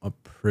costume? A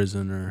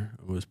prisoner.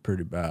 It was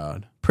pretty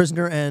bad.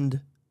 Prisoner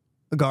and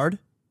a guard?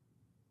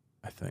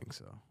 I think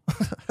so.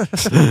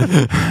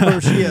 Or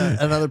was she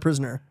another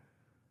prisoner?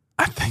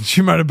 I think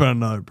she might have been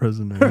another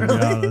prisoner, to be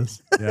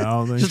honest. Yeah, I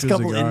don't think Just she a was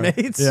couple guard.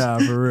 inmates? Yeah,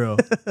 for real.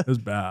 It was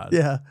bad.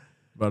 Yeah.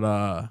 But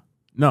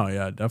no,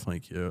 yeah, definitely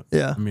cute.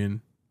 Yeah. I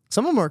mean,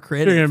 Some of them are if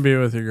creative. you're gonna be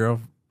with your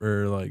girl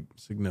or like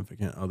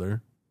significant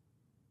other.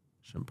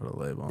 Shouldn't put a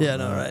label on Yeah,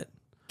 that. no, right.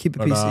 Keep it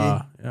But,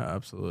 PC. yeah,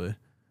 absolutely.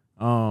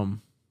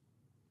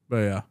 But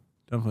yeah,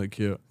 definitely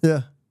cute.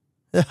 Yeah.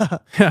 Yeah.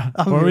 Yeah.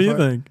 I'm What here do you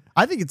for it. think?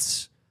 I think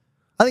it's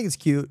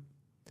cute.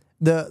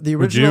 The original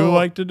Would you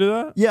like to do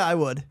that Yeah, I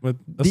would. with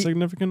a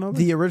significant other?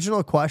 The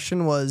original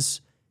question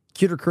was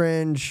cute or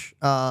cringe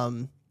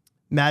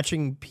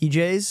matching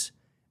PJs,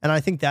 and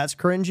I think that's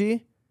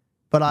cringy.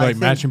 But I like think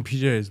matching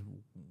PJs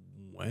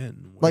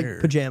when? like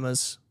Where?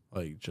 pajamas.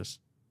 Like just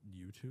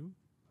you two?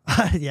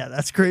 Yeah,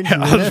 that's cringy. Yeah,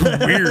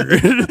 that's weird.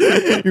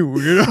 You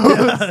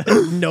weirdo.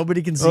 Yeah,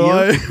 nobody can see you.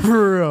 Like,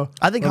 for real.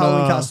 I think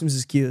Halloween costumes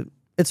is cute.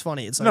 It's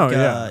funny. It's like No,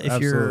 yeah, if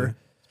absolutely. you're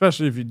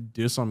Especially if you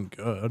do something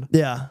good.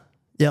 yeah,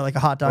 like a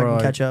hot dog Or and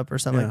like- ketchup or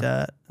something like yeah.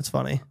 that. It's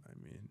funny. I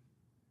mean,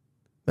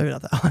 Maybe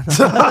not that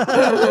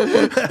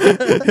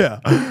one. yeah.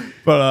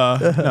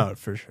 But no,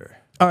 for sure.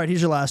 All right,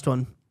 here's your last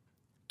one.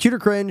 Cute or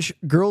cringe?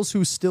 Girls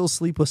who still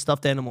sleep with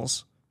stuffed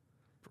animals.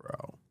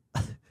 Bro.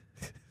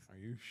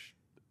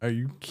 Are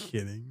you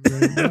kidding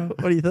right now?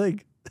 What do you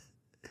think?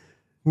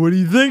 What do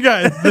you think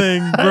I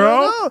think, I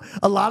bro? don't know.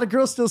 A lot of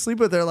girls still sleep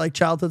with their like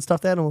childhood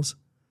stuffed animals.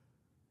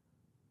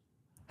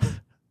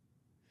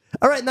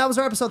 All right, and that was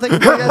our episode. Thank you,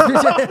 guys.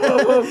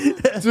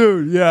 Appreciate it.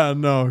 Dude, yeah,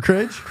 no.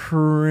 Cringe?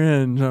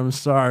 Cringe. I'm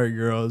sorry,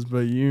 girls,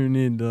 but you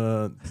need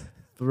to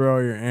throw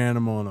your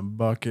animal in a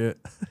bucket,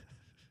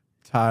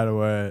 tie it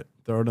away,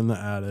 throw it in the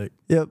attic,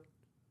 Yep.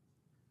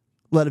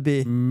 Let it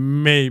be.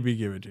 maybe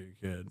give it to your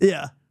kid.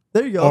 Yeah.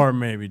 There you go. Or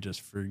maybe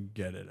just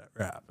forget it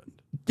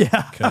happened.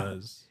 yeah.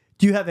 Because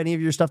Do you have any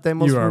of your stuffed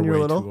animals you are when you way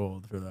were little? too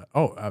old for that.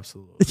 Oh,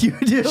 absolutely. You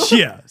do?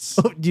 Yes.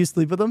 Oh, do you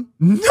sleep with them?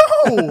 No!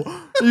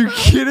 Are you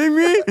kidding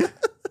me?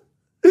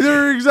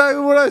 They're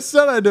exactly what I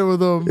said I did with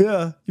them.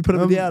 Yeah. You put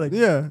them in the attic.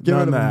 Yeah, Get not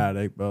rid in of the them.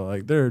 attic, but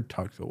like they're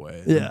tucked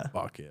away in Yeah. a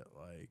bucket.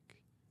 Like,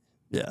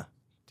 Yeah.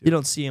 You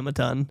don't see them a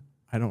ton.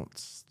 I don't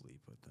sleep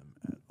with them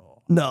at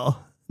all. No.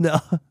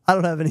 I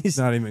don't have any. It's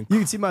not even. You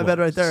can see my bed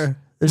right close. there.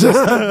 There's no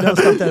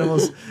stuffed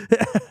animals.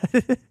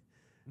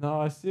 No,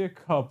 I see a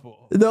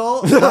couple.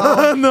 No. No,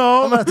 I'm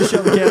going to have to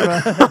show the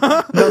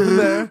camera. Nothing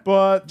there.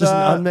 but Just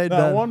an unmade that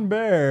bed. one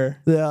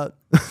bear. Yeah.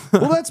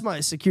 Well, that's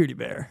my security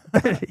bear.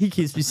 He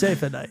keeps me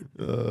safe at night.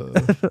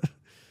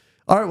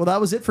 All right. Well,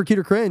 that was it for Cute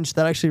or Cringe.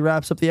 That actually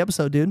wraps up the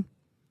episode, dude.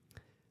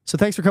 So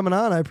thanks for coming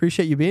on. I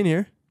appreciate you being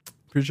here.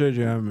 Appreciate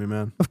you having me,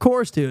 man. Of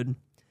course, dude.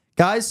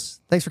 Guys,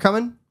 thanks for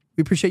coming.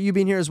 We appreciate you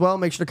being here as well.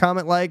 Make sure to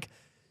comment, like,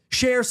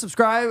 share,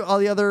 subscribe, all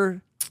the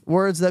other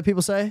words that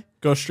people say.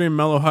 Go stream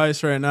Mellow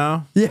Heist right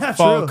now. Yeah,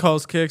 Follow true.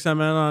 Coast Kicks MN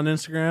on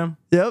Instagram.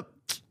 Yep.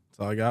 That's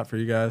all I got for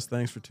you guys.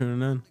 Thanks for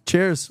tuning in.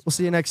 Cheers. We'll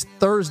see you next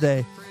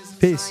Thursday.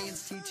 Peace.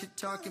 Science teacher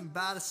talking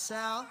about the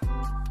South,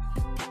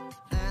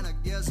 and I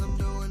guess I'm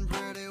doing